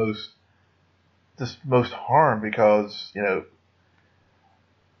do the most harm, because even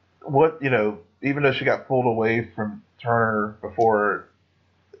though she got pulled away from Turner before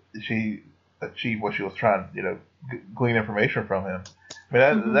she achieved what she was trying, glean information from him.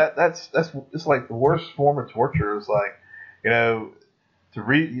 I mean, that's it's like the worst form of torture. Is like, to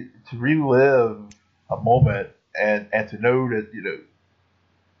relive a moment and to know that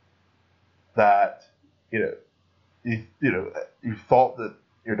you thought that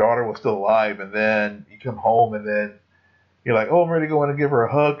your daughter was still alive, and then you come home and then you're like, oh, I'm ready to go in and give her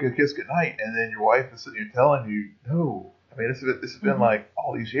a hug, a kiss goodnight, and then your wife is sitting here telling you, no. I mean, this has been like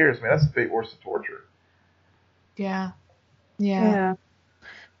all these years. Man, that's a fate worse than torture. Yeah. Yeah.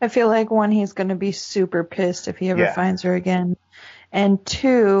 I feel like, one, he's going to be super pissed if he ever finds her again. And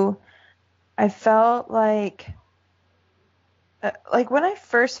two, I felt like when I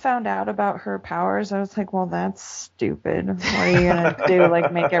first found out about her powers, I was like, well, that's stupid. What are you going to do?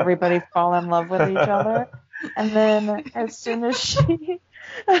 Like, make everybody fall in love with each other? And then as soon as she...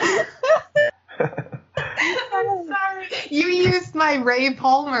 I'm sorry. You used my Ray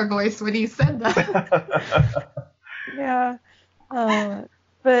Palmer voice when you said that. Yeah.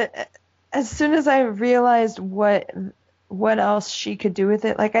 But as soon as I realized what else she could do with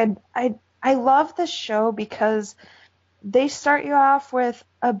it, like, I love the show because they start you off with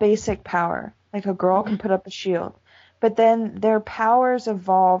a basic power. Like, a girl can put up a shield. But then their powers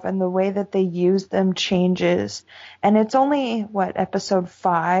evolve and the way that they use them changes. And it's only, episode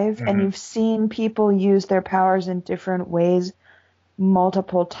 5? And you've seen people use their powers in different ways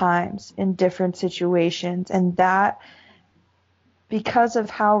multiple times in different situations. And that, because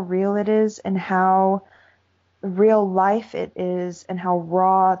of how real it is and how real life it is and how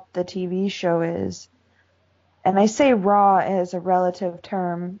raw the TV show is, and I say raw as a relative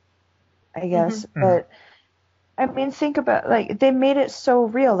term, I guess, but I mean, think about, like, they made it so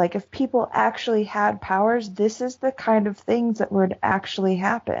real. Like, if people actually had powers, this is the kind of things that would actually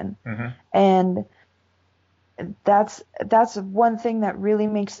happen. And that's one thing that really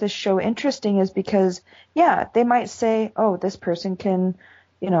makes this show interesting, is because, they might say, oh, this person can,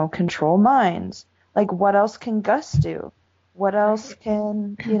 control minds. Like, what else can Gus do? What else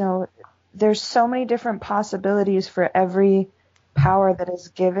can, there's so many different possibilities for every power that is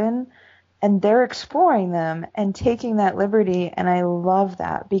given, and they're exploring them and taking that liberty, and I love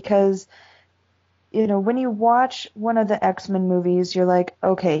that because, when you watch one of the X-Men movies, you're like,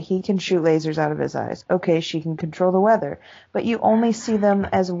 okay, he can shoot lasers out of his eyes. Okay, she can control the weather. But you only see them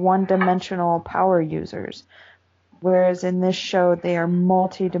as one-dimensional power users, whereas in this show, they are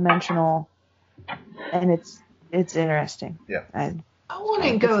multi-dimensional, and it's interesting. Yeah. I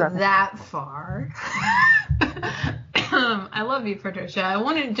wouldn't go that far. I love you, Patricia. I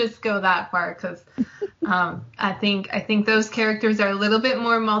wouldn't just go that far because I think those characters are a little bit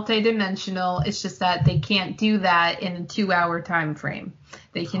more multidimensional. It's just that they can't do that in a 2-hour time frame.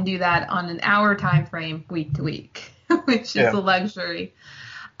 They can do that on an hour time frame, week to week, which is a luxury.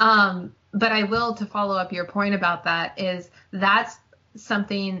 But I will, to follow up your point about that, is that's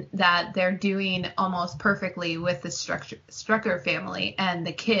something that they're doing almost perfectly with the Strucker family and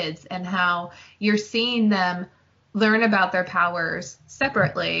the kids, and how you're seeing them learn about their powers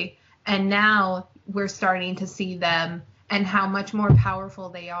separately, and now we're starting to see them and how much more powerful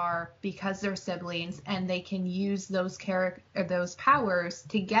they are because they're siblings, and they can use those powers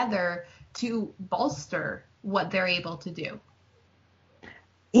together to bolster what they're able to do.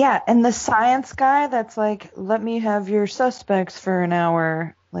 Yeah, and the science guy that's like, let me have your suspects for an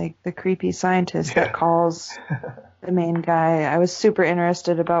hour, like the creepy scientist that calls the main guy. I was super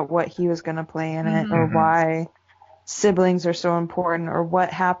interested about what he was going to play in it, or why siblings are so important, or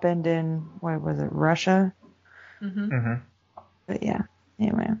what happened in, what was it, Russia? But yeah,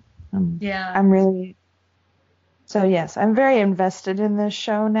 anyway. I'm really... So yes, I'm very invested in this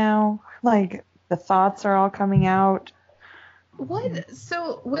show now. Like, the thoughts are all coming out.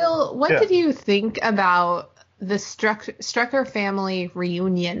 Will, what did you think about the Strucker family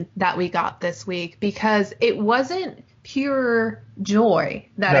reunion that we got this week? Because it wasn't pure joy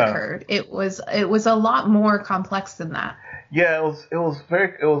that occurred. It was a lot more complex than that. Yeah, it was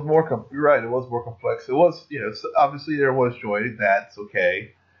more. You're right. It was more complex. It was, obviously there was joy. That's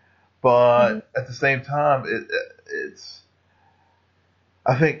okay, but at the same time, it's.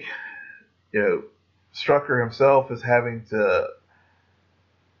 I think, Strucker himself is having to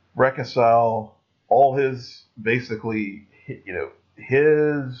reconcile all his, basically,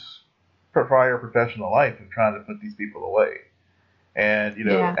 his prior professional life of trying to put these people away. And,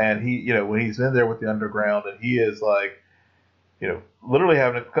 and he, when he's in there with the underground, and he is like, literally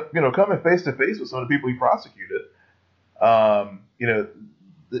having to, come in face to face with some of the people he prosecuted.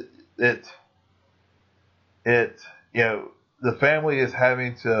 The family is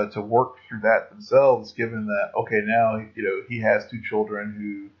having to work through that themselves, given that, okay, now, he has 2 children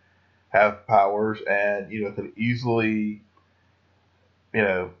who have powers, and, could easily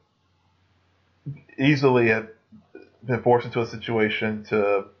have been forced into a situation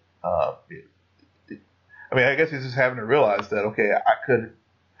to, I guess he's just having to realize that, okay,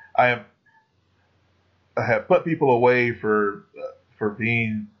 I have put people away for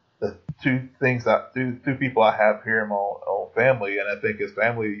being the two people I have here in my own family, and I think his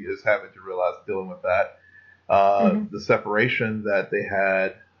family is having to realize dealing with that. The separation that they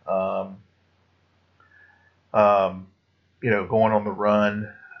had, going on the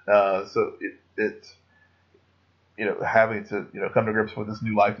run. So it's having to, come to grips with this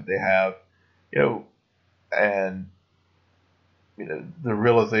new life that they have, and, the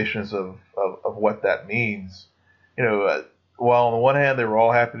realizations of what that means, while on the one hand they were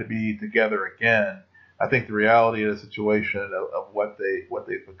all happy to be together again, I think the reality of the situation of what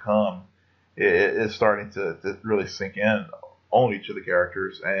they've become is starting to really sink in on each of the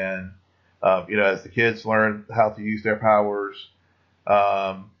characters. And, as the kids learn how to use their powers,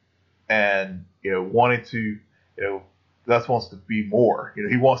 and, wanting to, Gus wants to be more.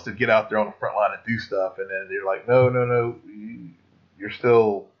 He wants to get out there on the front line and do stuff. And then they're like, no, you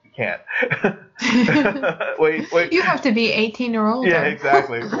can't. wait. You have to be 18 or older. Yeah,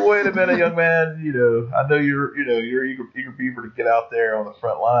 exactly. Wait a minute, young man. I know you're eager beaver to get out there on the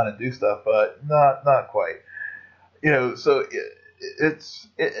front line and do stuff, but not quite. So it's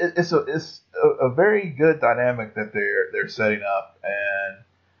a very good dynamic that they're setting up,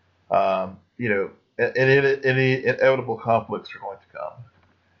 and any inevitable conflicts are going to come,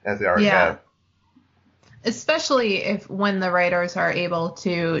 as they already have. Especially when the writers are able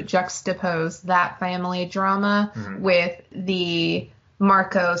to juxtapose that family drama with the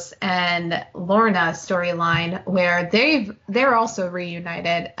Marcos and Lorna storyline, where they're also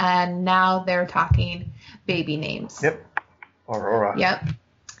reunited, and now they're talking baby names. Yep. Aurora. Yep.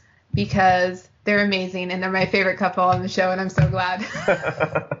 Because they're amazing, and they're my favorite couple on the show, and I'm so glad.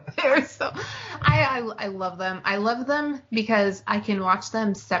 I love them. I love them because I can watch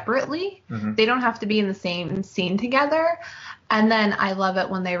them separately. They don't have to be in the same scene together. And then I love it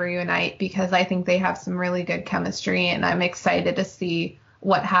when they reunite, because I think they have some really good chemistry, and I'm excited to see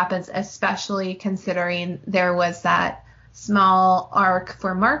what happens, especially considering there was that small arc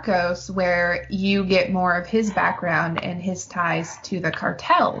for Marcos where you get more of his background and his ties to the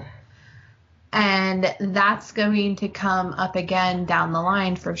cartel. And that's going to come up again down the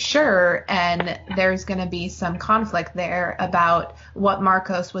line for sure. And there's going to be some conflict there about what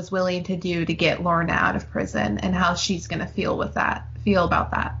Marcos was willing to do to get Lorna out of prison, and how she's going to feel about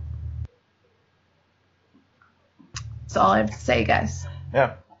that. That's all I have to say, guys.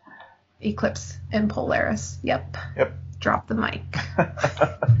 Yeah. Eclipse and Polaris. Yep. Drop the mic.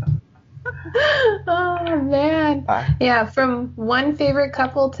 Oh, man. Hi. Yeah, from one favorite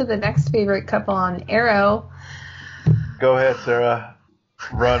couple to the next favorite couple on Arrow. Go ahead, Sarah.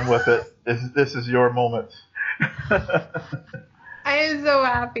 Run with it. This is your moment. I am so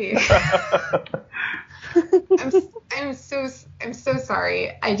happy. I'm so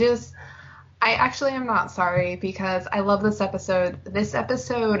sorry. I actually am not sorry, because I love this episode. This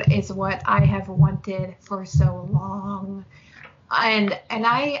episode is what I have wanted for so long. And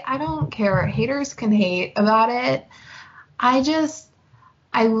I don't care. Haters can hate about it. I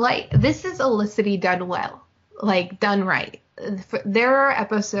like, this is Elicity done well, like done right. There are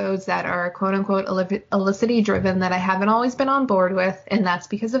episodes that are quote unquote Elicity driven that I haven't always been on board with, and that's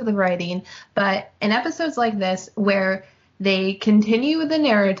because of the writing. But in episodes like this, where they continue the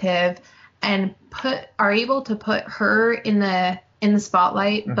narrative and are able to put her in the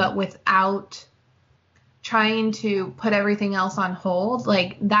spotlight, but without trying to put everything else on hold,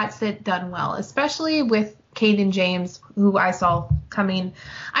 like, that's it done well, especially with Caden James, who I saw coming.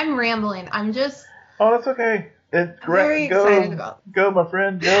 I'm rambling. I'm just... Oh, that's okay. It's great. Very excited about it. Go, my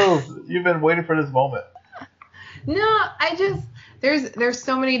friend, go. You've been waiting for this moment. No, there's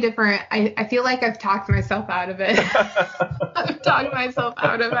so many different... I feel like I've talked myself out of it. I've talked myself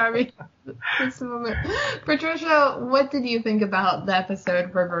out of having this moment. Patricia, what did you think about the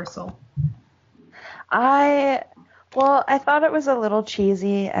episode Reversal? I thought it was a little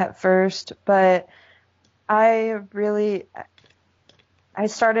cheesy at first, but I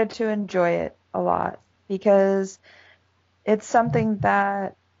started to enjoy it a lot, because it's something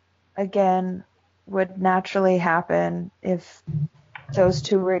that, again, would naturally happen if those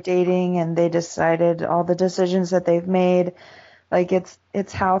two were dating and they decided all the decisions that they've made. Like,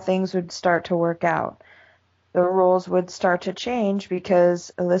 it's how things would start to work out. The roles would start to change,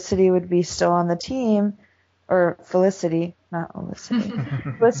 because Elicity would be still on the team, or Felicity, not Elicity.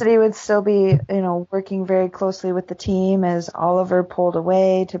 Felicity would still be, working very closely with the team as Oliver pulled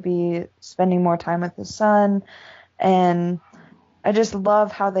away to be spending more time with his son. And I just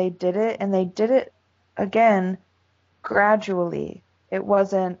love how they did it, and they did it, again, gradually. It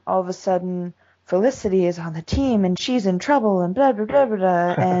wasn't all of a sudden Felicity is on the team and she's in trouble and blah, blah, blah, blah,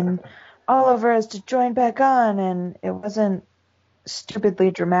 blah, and Oliver has to join back on, and it wasn't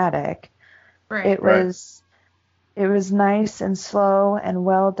stupidly dramatic. Right. It was nice and slow and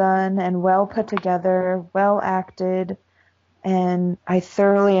well done and well put together, well acted, and I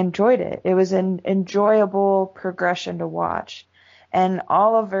thoroughly enjoyed it. It was an enjoyable progression to watch. And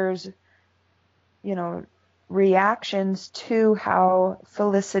Oliver's, reactions to how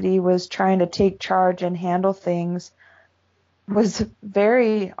Felicity was trying to take charge and handle things was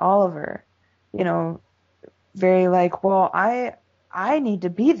very Oliver. Very like, well, I need to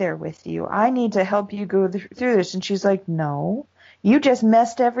be there with you. I need to help you go through this. And she's like, no, you just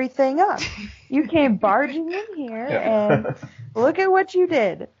messed everything up. You came barging in here and look at what you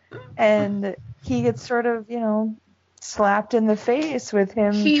did. And he gets sort of, slapped in the face with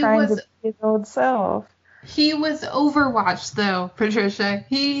him trying to be his old self. He was Overwatch, though, Patricia.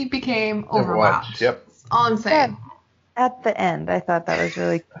 He became Overwatch. Yep. That's all I'm saying. At the end, I thought that was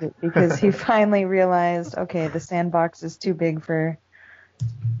really cute because he finally realized, okay, the sandbox is too big for.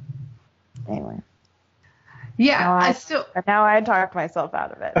 Anyway. Yeah, now I talked myself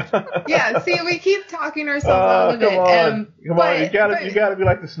out of it. Yeah, see, we keep talking ourselves out of it. Come on, you gotta be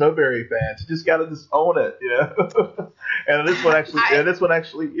like the Snowberry fans. You just gotta just own it, And this one actually,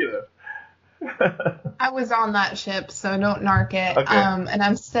 I was on that ship, so don't narc it. Okay. And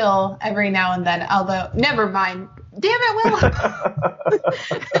I'm still every now and then, although never mind. Damn it,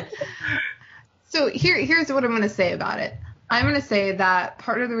 Will. So here's what I'm going to say about it. I'm going to say that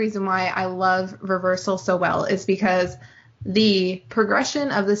part of the reason why I love Reversal so well is because the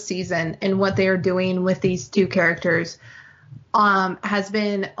progression of the season and what they are doing with these two characters has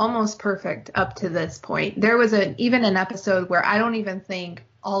been almost perfect up to this point. There was even an episode where I don't even think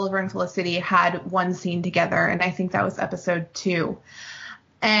Oliver and Felicity had one scene together, and I think that was episode 2.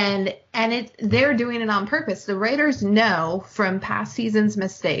 And they're doing it on purpose. The writers know from past seasons'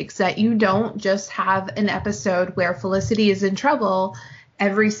 mistakes that you don't just have an episode where Felicity is in trouble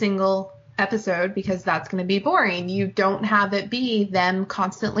every single episode, because that's going to be boring. You don't have it be them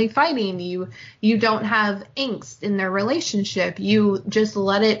constantly fighting. You don't have angst in their relationship. You just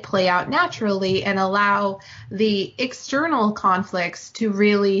let it play out naturally and allow the external conflicts to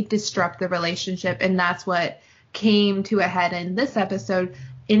really disrupt the relationship. And that's what came to a head in this episode,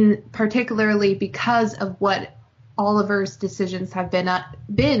 in particularly because of what Oliver's decisions have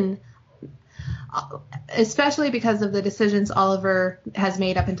been, especially because of the decisions Oliver has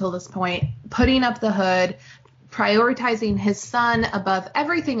made up until this point, putting up the hood, prioritizing his son above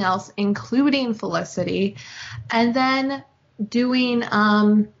everything else, including Felicity, and then doing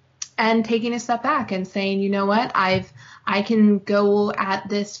and taking a step back and saying, you know what, I can go at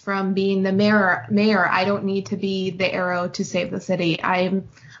this from being the mayor. I don't need to be the arrow to save the city. I'm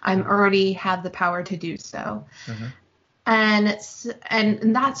already have the power to do so. Mm-hmm.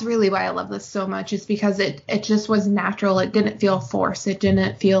 And that's really why I love this so much, is because it just was natural. It didn't feel forced. It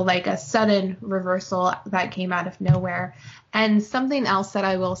didn't feel like a sudden reversal that came out of nowhere. And something else that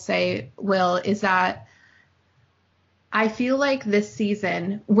I will say, Will, is that I feel like this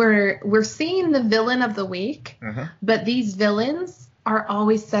season we're seeing the villain of the week, mm-hmm. but these villains are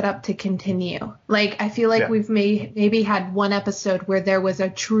always set up to continue. Like, I feel like we've maybe had one episode where there was a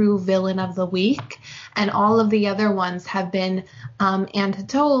true villain of the week, and all of the other ones have been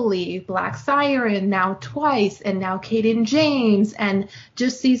Anatoli, Black Siren, now twice, and now Kaden James, and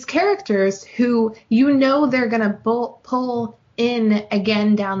just these characters who they're going to pull in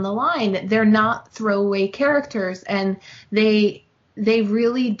again down the line. They're not throwaway characters, and they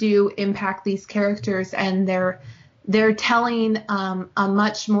really do impact these characters, and they're telling a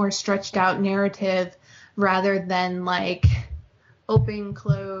much more stretched out narrative rather than like open,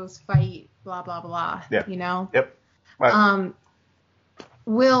 close, fight, blah, blah, blah, Yep. Right.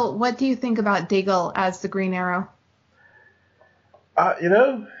 Will, what do you think about Diggle as the Green Arrow?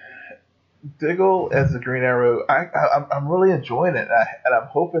 Diggle as the Green Arrow, I'm really enjoying it, and I'm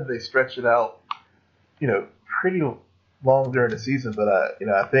hoping they stretch it out, pretty long during the season. But I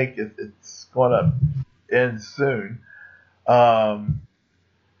think it's going to end soon.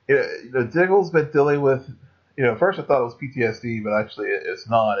 Diggle's been dealing with, first I thought it was PTSD, but actually it's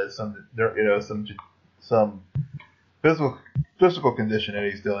not. It's some physical condition that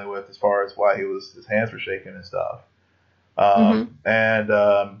he's dealing with, as far as why his hands were shaking and stuff.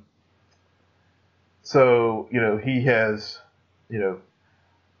 And so he has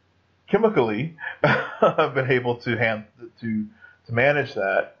chemically been able to manage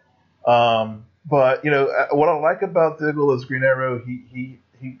that. But what I like about Diggle as Green Arrow, he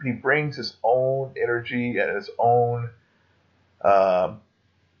brings his own energy and his own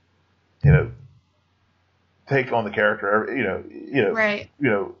take on the character. Right.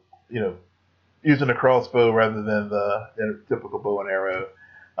 using a crossbow rather than the typical bow and arrow.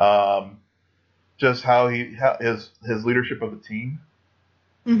 Just how his leadership of the team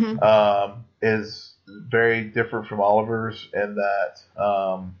is very different from Oliver's, in that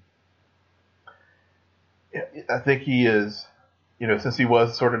I think he is, since he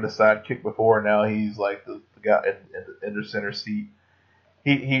was sort of the sidekick before, now he's like the guy in the center seat.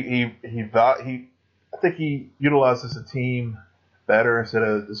 I think he utilizes the team better instead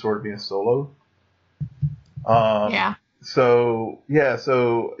of just sort of being solo. Yeah. So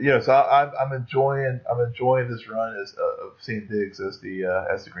I'm enjoying this run of seeing Diggs as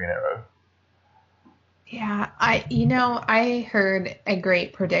the Green Arrow. Yeah, I heard a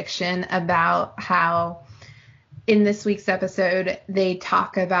great prediction about how in this week's episode they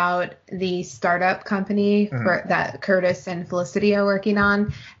talk about the startup company that Curtis and Felicity are working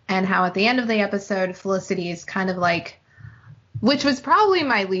on, and how at the end of the episode Felicity is kind of like, which was probably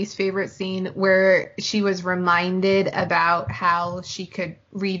my least favorite scene, where she was reminded about how she could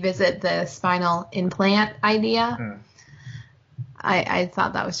revisit the spinal implant idea. I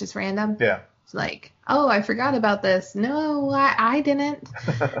thought that was just random. Yeah. It's like, oh, I forgot about this. No, I didn't.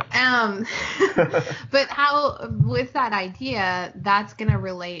 But how, with that idea, that's going to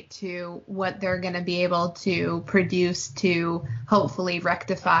relate to what they're going to be able to produce to hopefully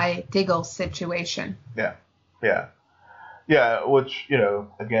rectify Diggle's situation. Yeah. Yeah. Yeah, which,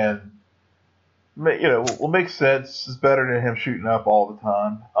 again, will make sense. It's better than him shooting up all the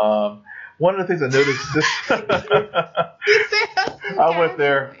time. One of the things I noticed I went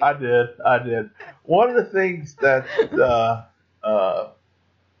there. I did. One of the things that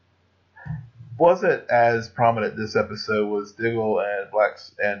wasn't as prominent this episode was Diggle and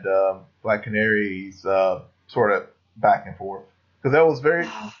Black Canary's sort of back and forth. Because that was very...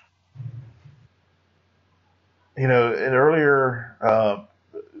 in earlier, at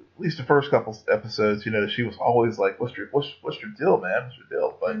least the first couple episodes, she was always like, "What's your deal, man? What's your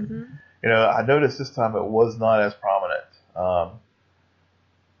deal?" But I noticed this time it was not as prominent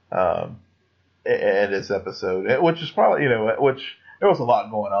in this episode, which is probably which there was a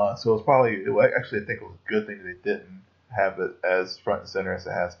lot going on, so it's probably actually I think it was a good thing that they didn't have it as front and center as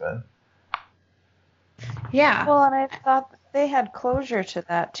it has been. Yeah. Well, and I thought they had closure to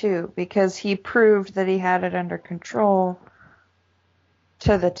that too, because he proved that he had it under control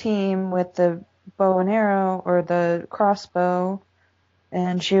to the team with the bow and arrow or the crossbow,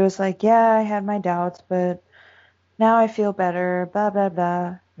 and she was like, "Yeah, I had my doubts, but now I feel better." Blah blah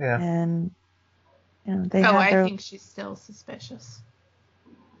blah. Yeah. And I think she's still suspicious.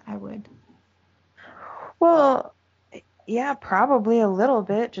 I would. Well, yeah, probably a little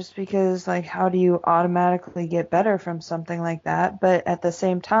bit, just because, like, how do you automatically get better from something like that? But at the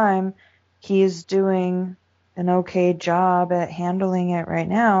same time, he's doing an okay job at handling it right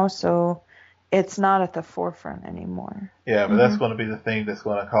now, so it's not at the forefront anymore. Yeah, but that's going to be the thing that's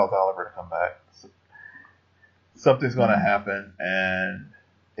going to cause Oliver to come back. Something's going to happen, and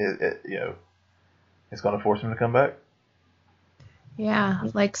it's going to force him to come back. Yeah,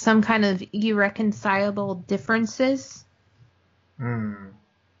 like some kind of irreconcilable differences.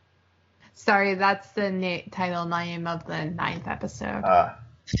 Sorry, that's the title name of the 9th episode. I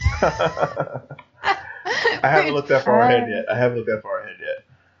haven't looked that far ahead yet.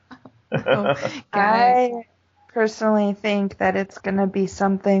 I personally think that it's going to be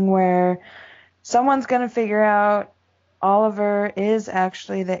something where someone's going to figure out Oliver is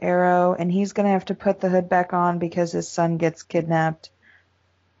actually the Arrow, and he's going to have to put the hood back on because his son gets kidnapped.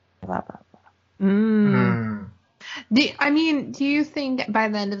 Blah, blah, blah. Do you think by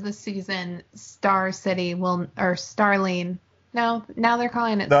the end of the season, Star City will, or Starling, no, now they're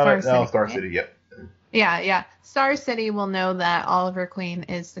calling it Star City. No, Star City, yep. Yeah. Star City will know that Oliver Queen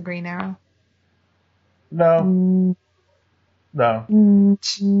is the Green Arrow? No.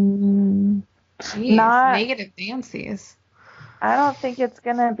 Jeez, negative Nancy's. I don't think it's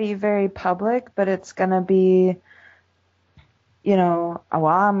going to be very public, but it's going to be, well,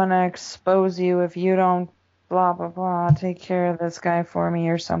 I'm going to expose you if you don't blah, blah, blah, take care of this guy for me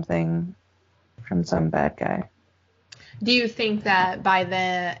or something from some bad guy. Do you think that by the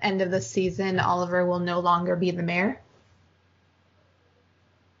end of the season, Oliver will no longer be the mayor?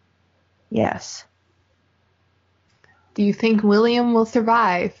 Yes. Do you think William will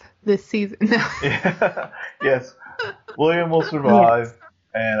survive this season? Yes. William will survive,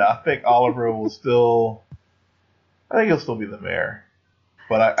 and I think Oliver will still... I think he'll still be the mayor.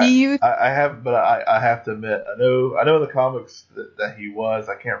 But I have to admit, I know in the comics that he was.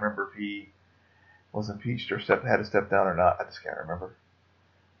 I can't remember if he was impeached or had to step down or not. I just can't remember.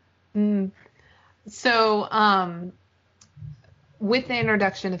 So, with the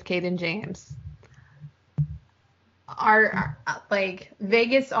introduction of Caden James, are like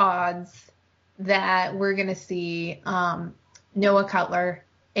Vegas odds that we're gonna see Noah Cutler,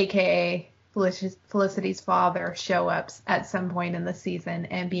 aka Felicity's father, show up at some point in the season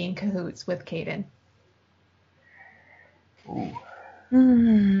and be in cahoots with Caden. Ooh.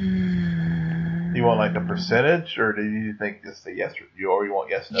 You want like a percentage, or do you think just a yes or you want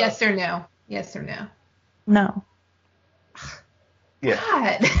yes or no? Yes or no? Yes or no? No. Yeah.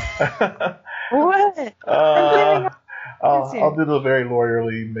 God. What? I'll do the very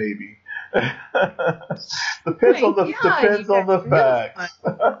lawyerly maybe. Depends on the facts.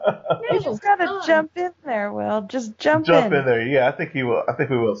 You just gotta jump in there, Will. Just jump in. Jump in there. Yeah, I think he will. I think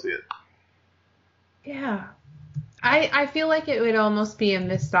we will see it. Yeah. I feel like it would almost be a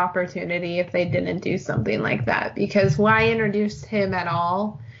missed opportunity if they didn't do something like that, because why introduce him at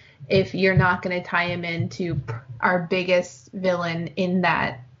all if you're not going to tie him into our biggest villain in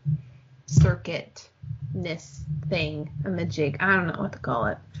that circuitness thing, a jig. I don't know what to call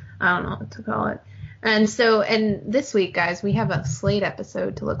it. And so, and this week, guys, we have a Slade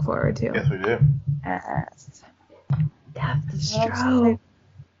episode to look forward to. Yes, we do. Yes. Deathstroke.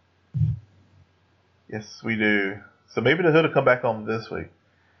 Yes, we do. So maybe the Hood will come back on this week.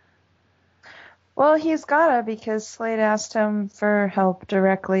 Well, he's gotta, because Slade asked him for help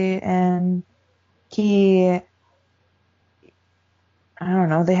directly, and I don't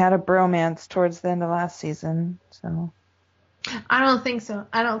know, they had a bromance towards the end of last season, so. I don't think so.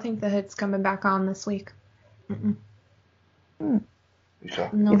 I don't think the Hood's coming back on this week. You sure?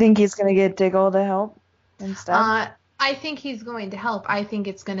 No. You think he's gonna get Diggle to help instead? I think he's going to help. I think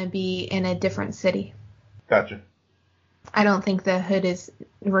it's going to be in a different city. Gotcha. I don't think the Hood is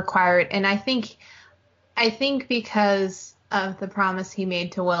required. And I think because of the promise he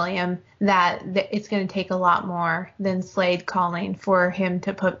made to William that it's going to take a lot more than Slade calling for him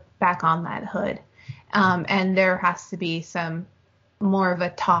to put back on that Hood. And there has to be some more of a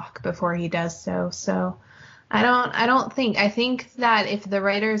talk before he does so. So I think that if the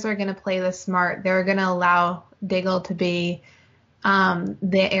writers are going to play this smart, they're going to allow Diggle to be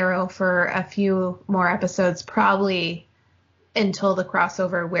the Arrow for a few more episodes, probably until the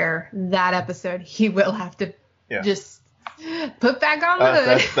crossover, where that episode he will have to just put back on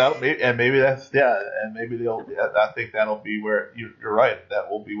the Hood. And maybe they'll. I think that'll be where you're right. That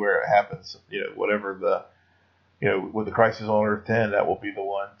will be where it happens. Whatever with the Crisis on Earth 10, that will be the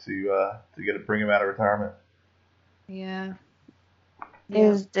one to bring him out of retirement. Yeah.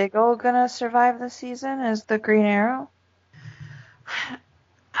 Is Diggle gonna survive the season as the Green Arrow?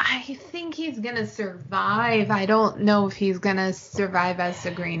 I think he's gonna survive. I don't know if he's gonna survive as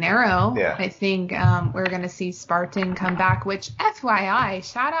the Green Arrow. Yeah. I think we're gonna see Spartan come back. Which, FYI,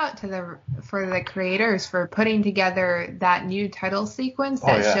 shout out to the creators for putting together that new title sequence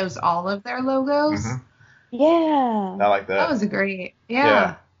that shows all of their logos. Mm-hmm. Yeah. I like that. That was great.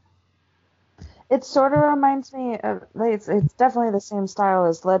 Yeah. It sort of reminds me of, it's definitely the same style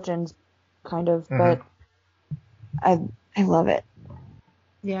as Legends, kind of, but I love it.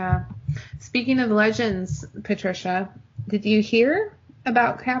 Yeah. Speaking of Legends, Patricia, did you hear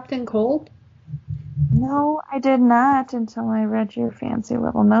about Captain Cold? No, I did not until I read your fancy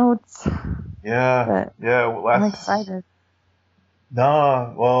little notes. Yeah. But I'm excited.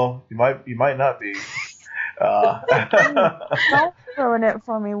 No, well, you might not be. Don't ruin it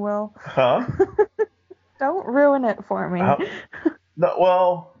for me, Will. Huh? Don't ruin it for me.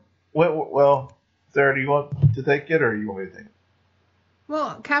 No, well, Sarah, do you want to take it or you want me to take it?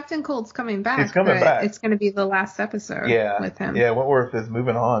 Well, Captain Cold's coming back. He's coming back. It's going to be the last episode with him. Yeah, Wentworth is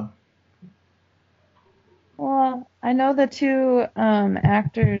moving on. Well, I know the two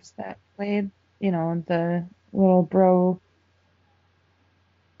actors that played, the little bro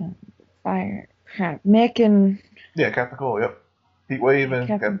fire crap, Mick and Captain Cold, yep. Heatwave and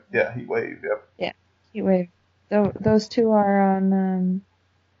Heatwave, yep. Yeah, Heatwave. Those two are on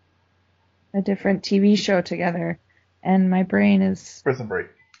a different TV show together, and my brain is Prison Break.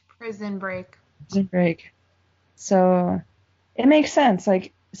 So it makes sense.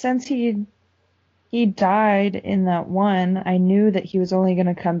 Like, since he died in that one, I knew that he was only going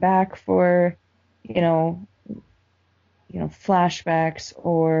to come back for, flashbacks,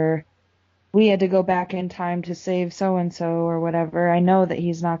 or we had to go back in time to save so-and-so or whatever. I know that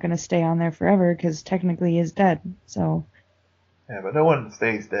he's not going to stay on there forever because technically he's dead. So. Yeah, but no one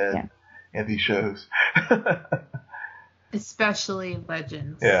stays dead in these shows. Especially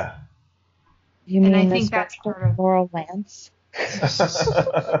Legends. Yeah. You mean I think that's part of Laurel Lance?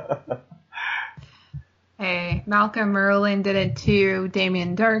 Hey, Malcolm Merlin did it too.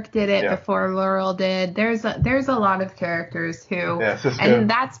 Damien Dark did it before Laurel did. There's a lot of characters who, and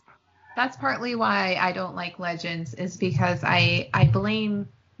that's That's partly why I don't like Legends, is because I blame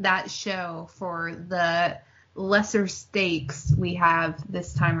that show for the lesser stakes we have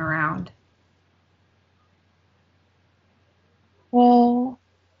this time around. Well,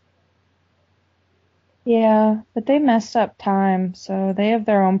 yeah, but they messed up time, so they have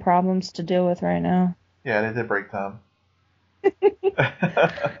their own problems to deal with right now. Yeah, they did break time.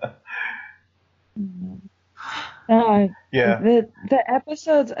 Yeah. The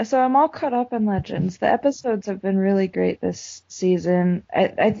episodes, so I'm all caught up in Legends. The episodes have been really great this season.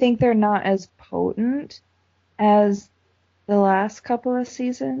 I think they're not as potent as the last couple of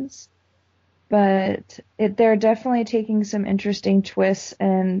seasons, but they're definitely taking some interesting twists,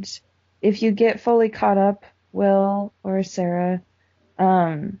 and if you get fully caught up, Will or Sarah,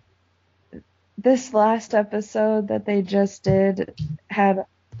 this last episode that they just did had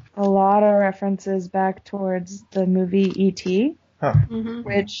a lot of references back towards the movie E.T.,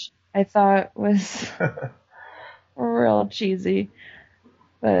 which I thought was real cheesy,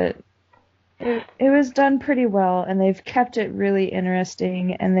 but it was done pretty well, and they've kept it really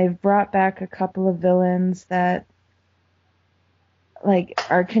interesting, and they've brought back a couple of villains that like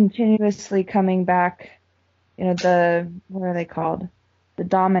are continuously coming back. You know, what are they called? The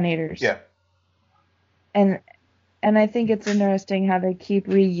Dominators. Yeah. And I think it's interesting how they keep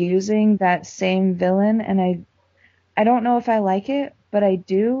reusing that same villain, and I don't know if I like it, but I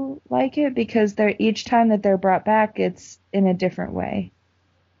do like it because each time that they're brought back, it's in a different way.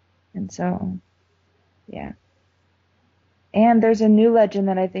 And so, yeah. And there's a new legend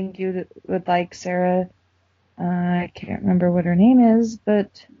that I think you would like, Sarah. I can't remember what her name is,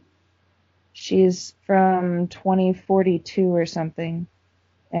 but she's from 2042 or something.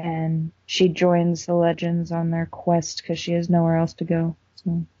 And she joins the Legends on their quest because she has nowhere else to go.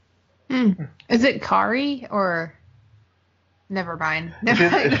 So. Is it Kari or? Never mind.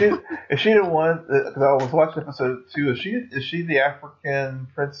 Is she the one? Because I was watching episode 2. Is she the African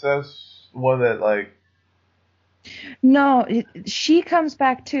princess? One that like? No, she comes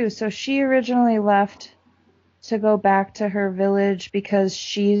back too. So she originally left to go back to her village because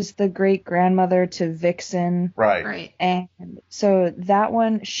she's the great grandmother to Vixen. Right. And so that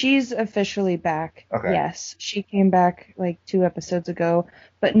one, she's officially back. Okay. Yes, she came back like 2 episodes ago.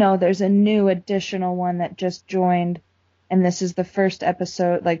 But no, there's a new additional one that just joined. And this is the first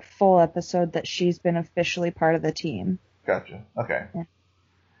episode, like full episode, that she's been officially part of the team. Gotcha. Okay. Yeah.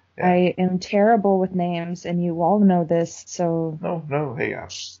 I am terrible with names, and you all know this, so... No, hey, I'm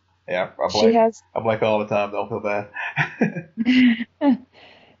like all the time. Don't feel bad.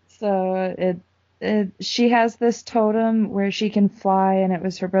 So she has this totem where she can fly, and it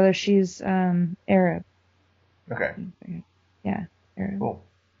was her brother. She's Arab. Okay. Yeah, Arab. Cool.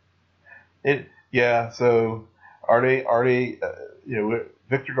 So are they?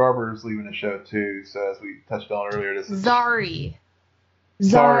 Victor Garber is leaving the show too. So as we touched on earlier, this is Zari.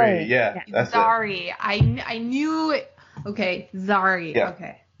 Yeah, that's Zari. It. I knew it. Okay, Zari. Yeah.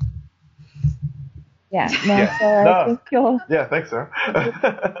 Okay. Yeah, I think you'll... Yeah, thanks, sir.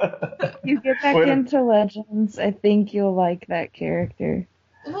 You get back into Legends, I think you'll like that character.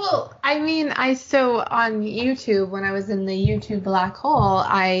 Well, I mean, so on YouTube, when I was in the YouTube black hole,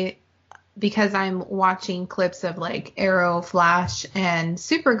 because I'm watching clips of like Arrow, Flash, and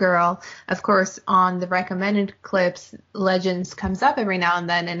Supergirl, of course, on the recommended clips, Legends comes up every now and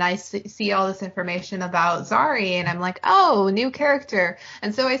then, and I see all this information about Zari, and I'm like, oh, new character.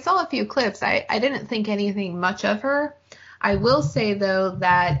 And so I saw a few clips. I didn't think anything much of her. I will say, though,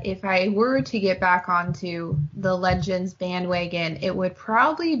 that if I were to get back onto the Legends bandwagon, it would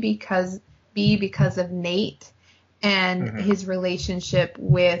probably be because of Nate and his relationship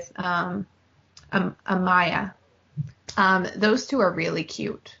with Amaya. Those two are really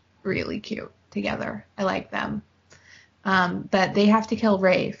cute together. I like them. But they have to kill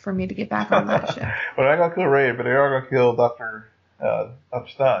Ray for me to get back on that ship. Well, they're not going to kill Ray, but they are going to kill Dr.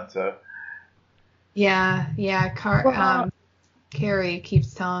 Stein, so. Yeah. Carrie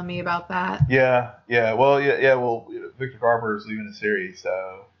keeps telling me about that. Yeah. Well, Victor Garber is leaving the series,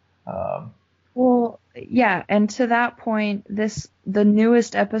 so. Well, yeah, and to that point, the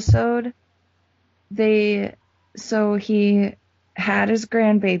newest episode, he had his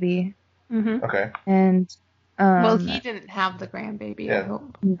grandbaby. Mm-hmm. Okay. And well, he didn't have the grandbaby. Yeah. I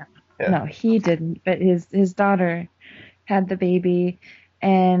hope. No, he didn't. But his daughter had the baby,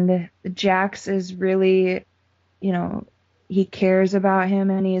 and Jax is really, he cares about him,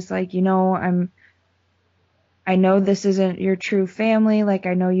 and he's like, I know this isn't your true family. Like,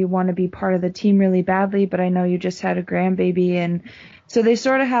 I know you want to be part of the team really badly, but I know you just had a grandbaby. And so they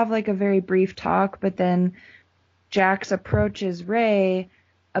sort of have like a very brief talk, but then Jax approaches Ray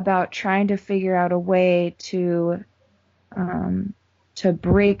about trying to figure out a way to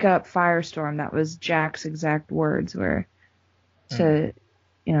break up Firestorm. That was Jack's exact words, were to,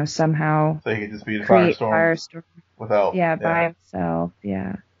 somehow so he could just be the create Firestorm without, by himself,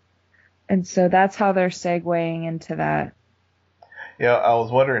 And so that's how they're segueing into that. Yeah, I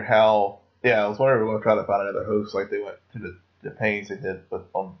was wondering if we were going to try to find another host like they went to the pains they did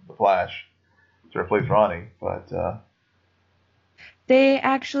on The Flash to replace Ronnie, but they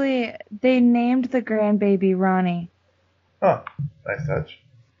named the grandbaby Ronnie. Oh, nice touch.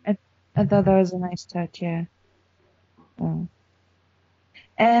 I thought that was a nice touch, yeah. Oh.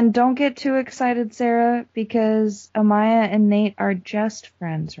 And don't get too excited, Sarah, because Amaya and Nate are just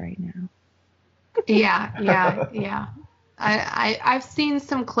friends right now. Yeah. I've seen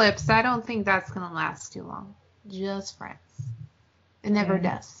some clips. I don't think that's going to last too long. Just friends. It never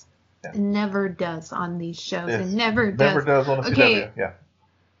does. Yeah. It never does on these shows. It never does. Never does on the CW, yeah.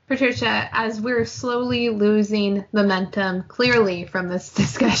 Patricia, as we're slowly losing momentum, clearly, from this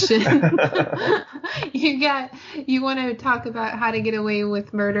discussion, you want to talk about How to Get Away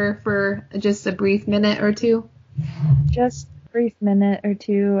with Murder for just a brief minute or two? Just a brief minute or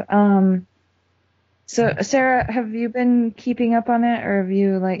two. So, Sarah, have you been keeping up on it, or have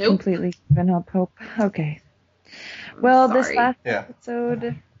you completely given up hope? Okay. Well, this last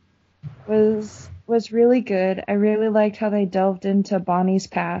episode was really good. I really liked how they delved into Bonnie's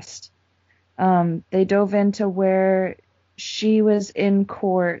past. They dove into where she was in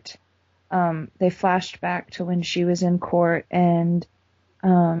court. They flashed back to when she was in court, and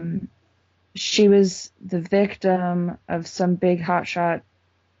she was the victim of some big hotshot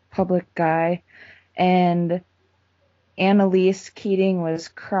public guy, and Annalise Keating was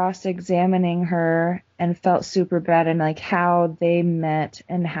cross-examining her and felt super bad, and how they met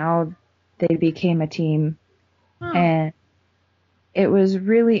and how they became a team. And it was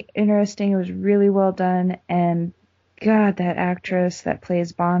really interesting. It was really well done. And God, that actress that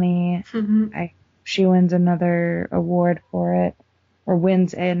plays Bonnie, she wins another award for it, or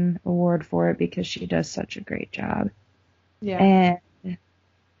wins an award for it, because she does such a great job. Yeah. And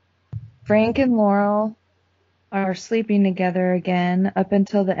Frank and Laurel are sleeping together again up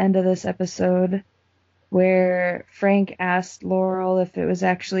until the end of this episode, where Frank asked Laurel if it was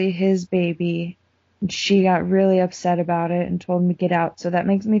actually his baby, and she got really upset about it and told him to get out. So that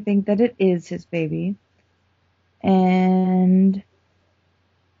makes me think that it is his baby. And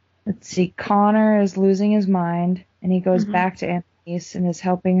let's see, Connor is losing his mind, and he goes back to Annalise and is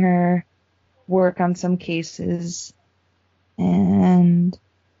helping her work on some cases. And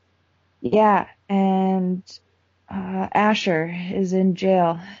Asher is in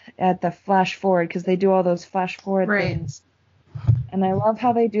jail at the flash forward, because they do all those flash forward things. And I love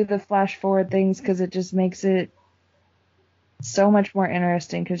how they do the flash forward things, because it just makes it so much more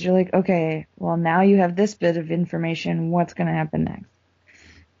interesting, because you're like, okay, well, now you have this bit of information. What's going to happen next?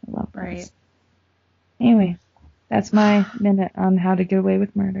 I love this. Anyway, that's my minute on How to Get Away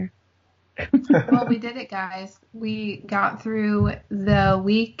with Murder. Well, we did it, guys. We got through the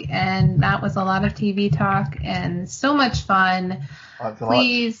week, and that was a lot of TV talk and so much fun.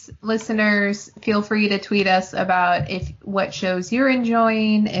 Please, listeners, feel free to tweet us about what shows you're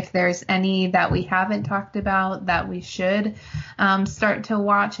enjoying, if there's any that we haven't talked about that we should start to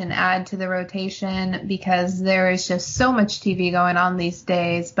watch and add to the rotation, because there is just so much TV going on these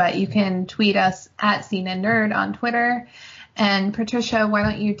days. But you can tweet us at CNNerd on Twitter. And Patricia, why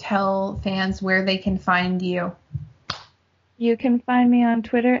don't you tell fans where they can find you? You can find me on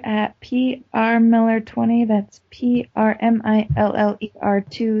Twitter at PRMiller20. That's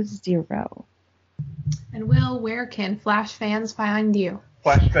PRMILLER20. And Will, where can Flash fans find you?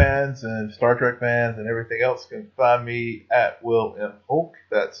 Flash fans and Star Trek fans and everything else can find me at Will M. Polk.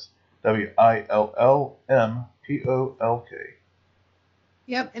 That's WILLMPOLK.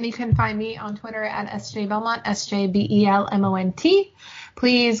 Yep, and you can find me on Twitter at SJ Belmont, SJBELMONT.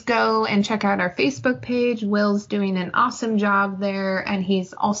 Please go and check out our Facebook page. Will's doing an awesome job there, and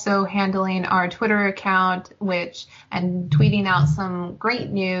he's also handling our Twitter account, and tweeting out some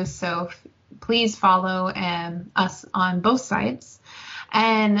great news. So please follow us on both sides.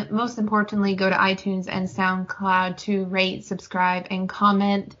 And most importantly, go to iTunes and SoundCloud to rate, subscribe, and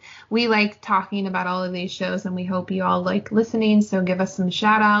comment. We like talking about all of these shows, and we hope you all like listening, so give us some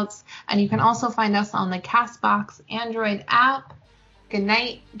shout-outs. And you can also find us on the CastBox Android app. Good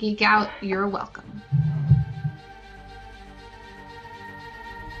night, Geek Out. You're welcome.